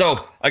 cool.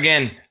 So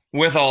again,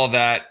 with all of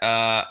that,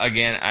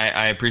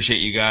 I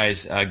appreciate you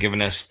guys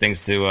giving us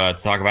things to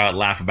talk about,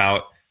 laugh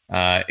about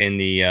in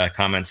the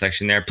comment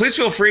section there. Please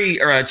feel free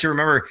to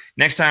remember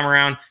next time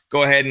around,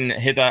 go ahead and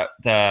hit that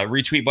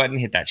retweet button,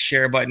 hit that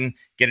share button,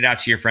 get it out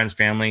to your friends,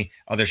 family,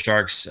 other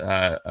Sharks,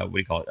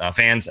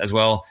 fans as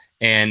well,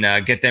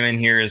 and get them in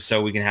here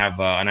so we can have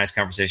a nice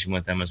conversation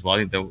with them as well.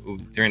 I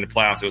think during the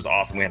playoffs, it was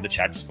awesome. We had the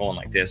chat just going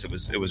like this. It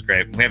was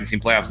great. We haven't seen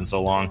playoffs in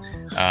so long,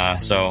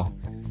 so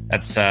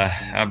that's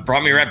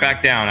brought me right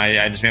back down.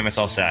 I just made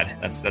myself sad.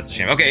 That's a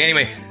shame. Okay,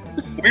 anyway,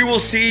 we will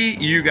see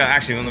you guys.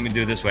 Actually, let me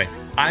do it this way.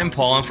 I'm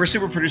Paul. I'm for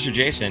super producer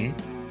Jason.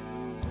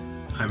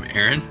 I'm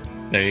Aaron.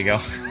 There you go.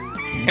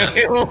 Yes.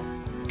 Get on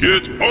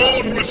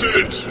with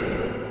it!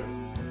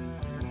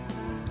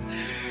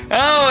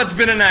 Oh, it's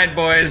been a night,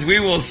 boys.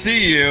 We will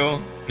see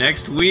you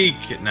Next week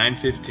at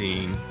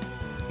 9:15.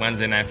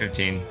 Wednesday,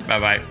 9:15.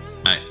 Bye-bye.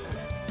 Bye.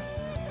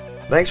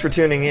 Thanks for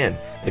tuning in.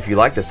 If you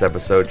like this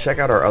episode, check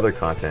out our other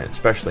content,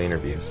 especially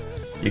interviews.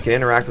 You can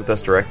interact with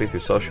us directly through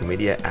social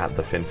media at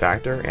The Fin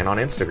Factor and on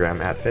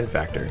Instagram at Fin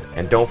Factor.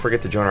 And don't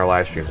forget to join our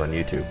live streams on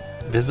YouTube.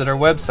 Visit our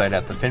website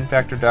at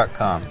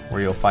thefinfactor.com,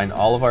 where you'll find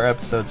all of our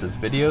episodes as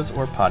videos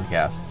or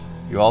podcasts.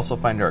 You'll also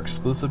find our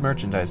exclusive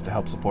merchandise to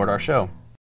help support our show.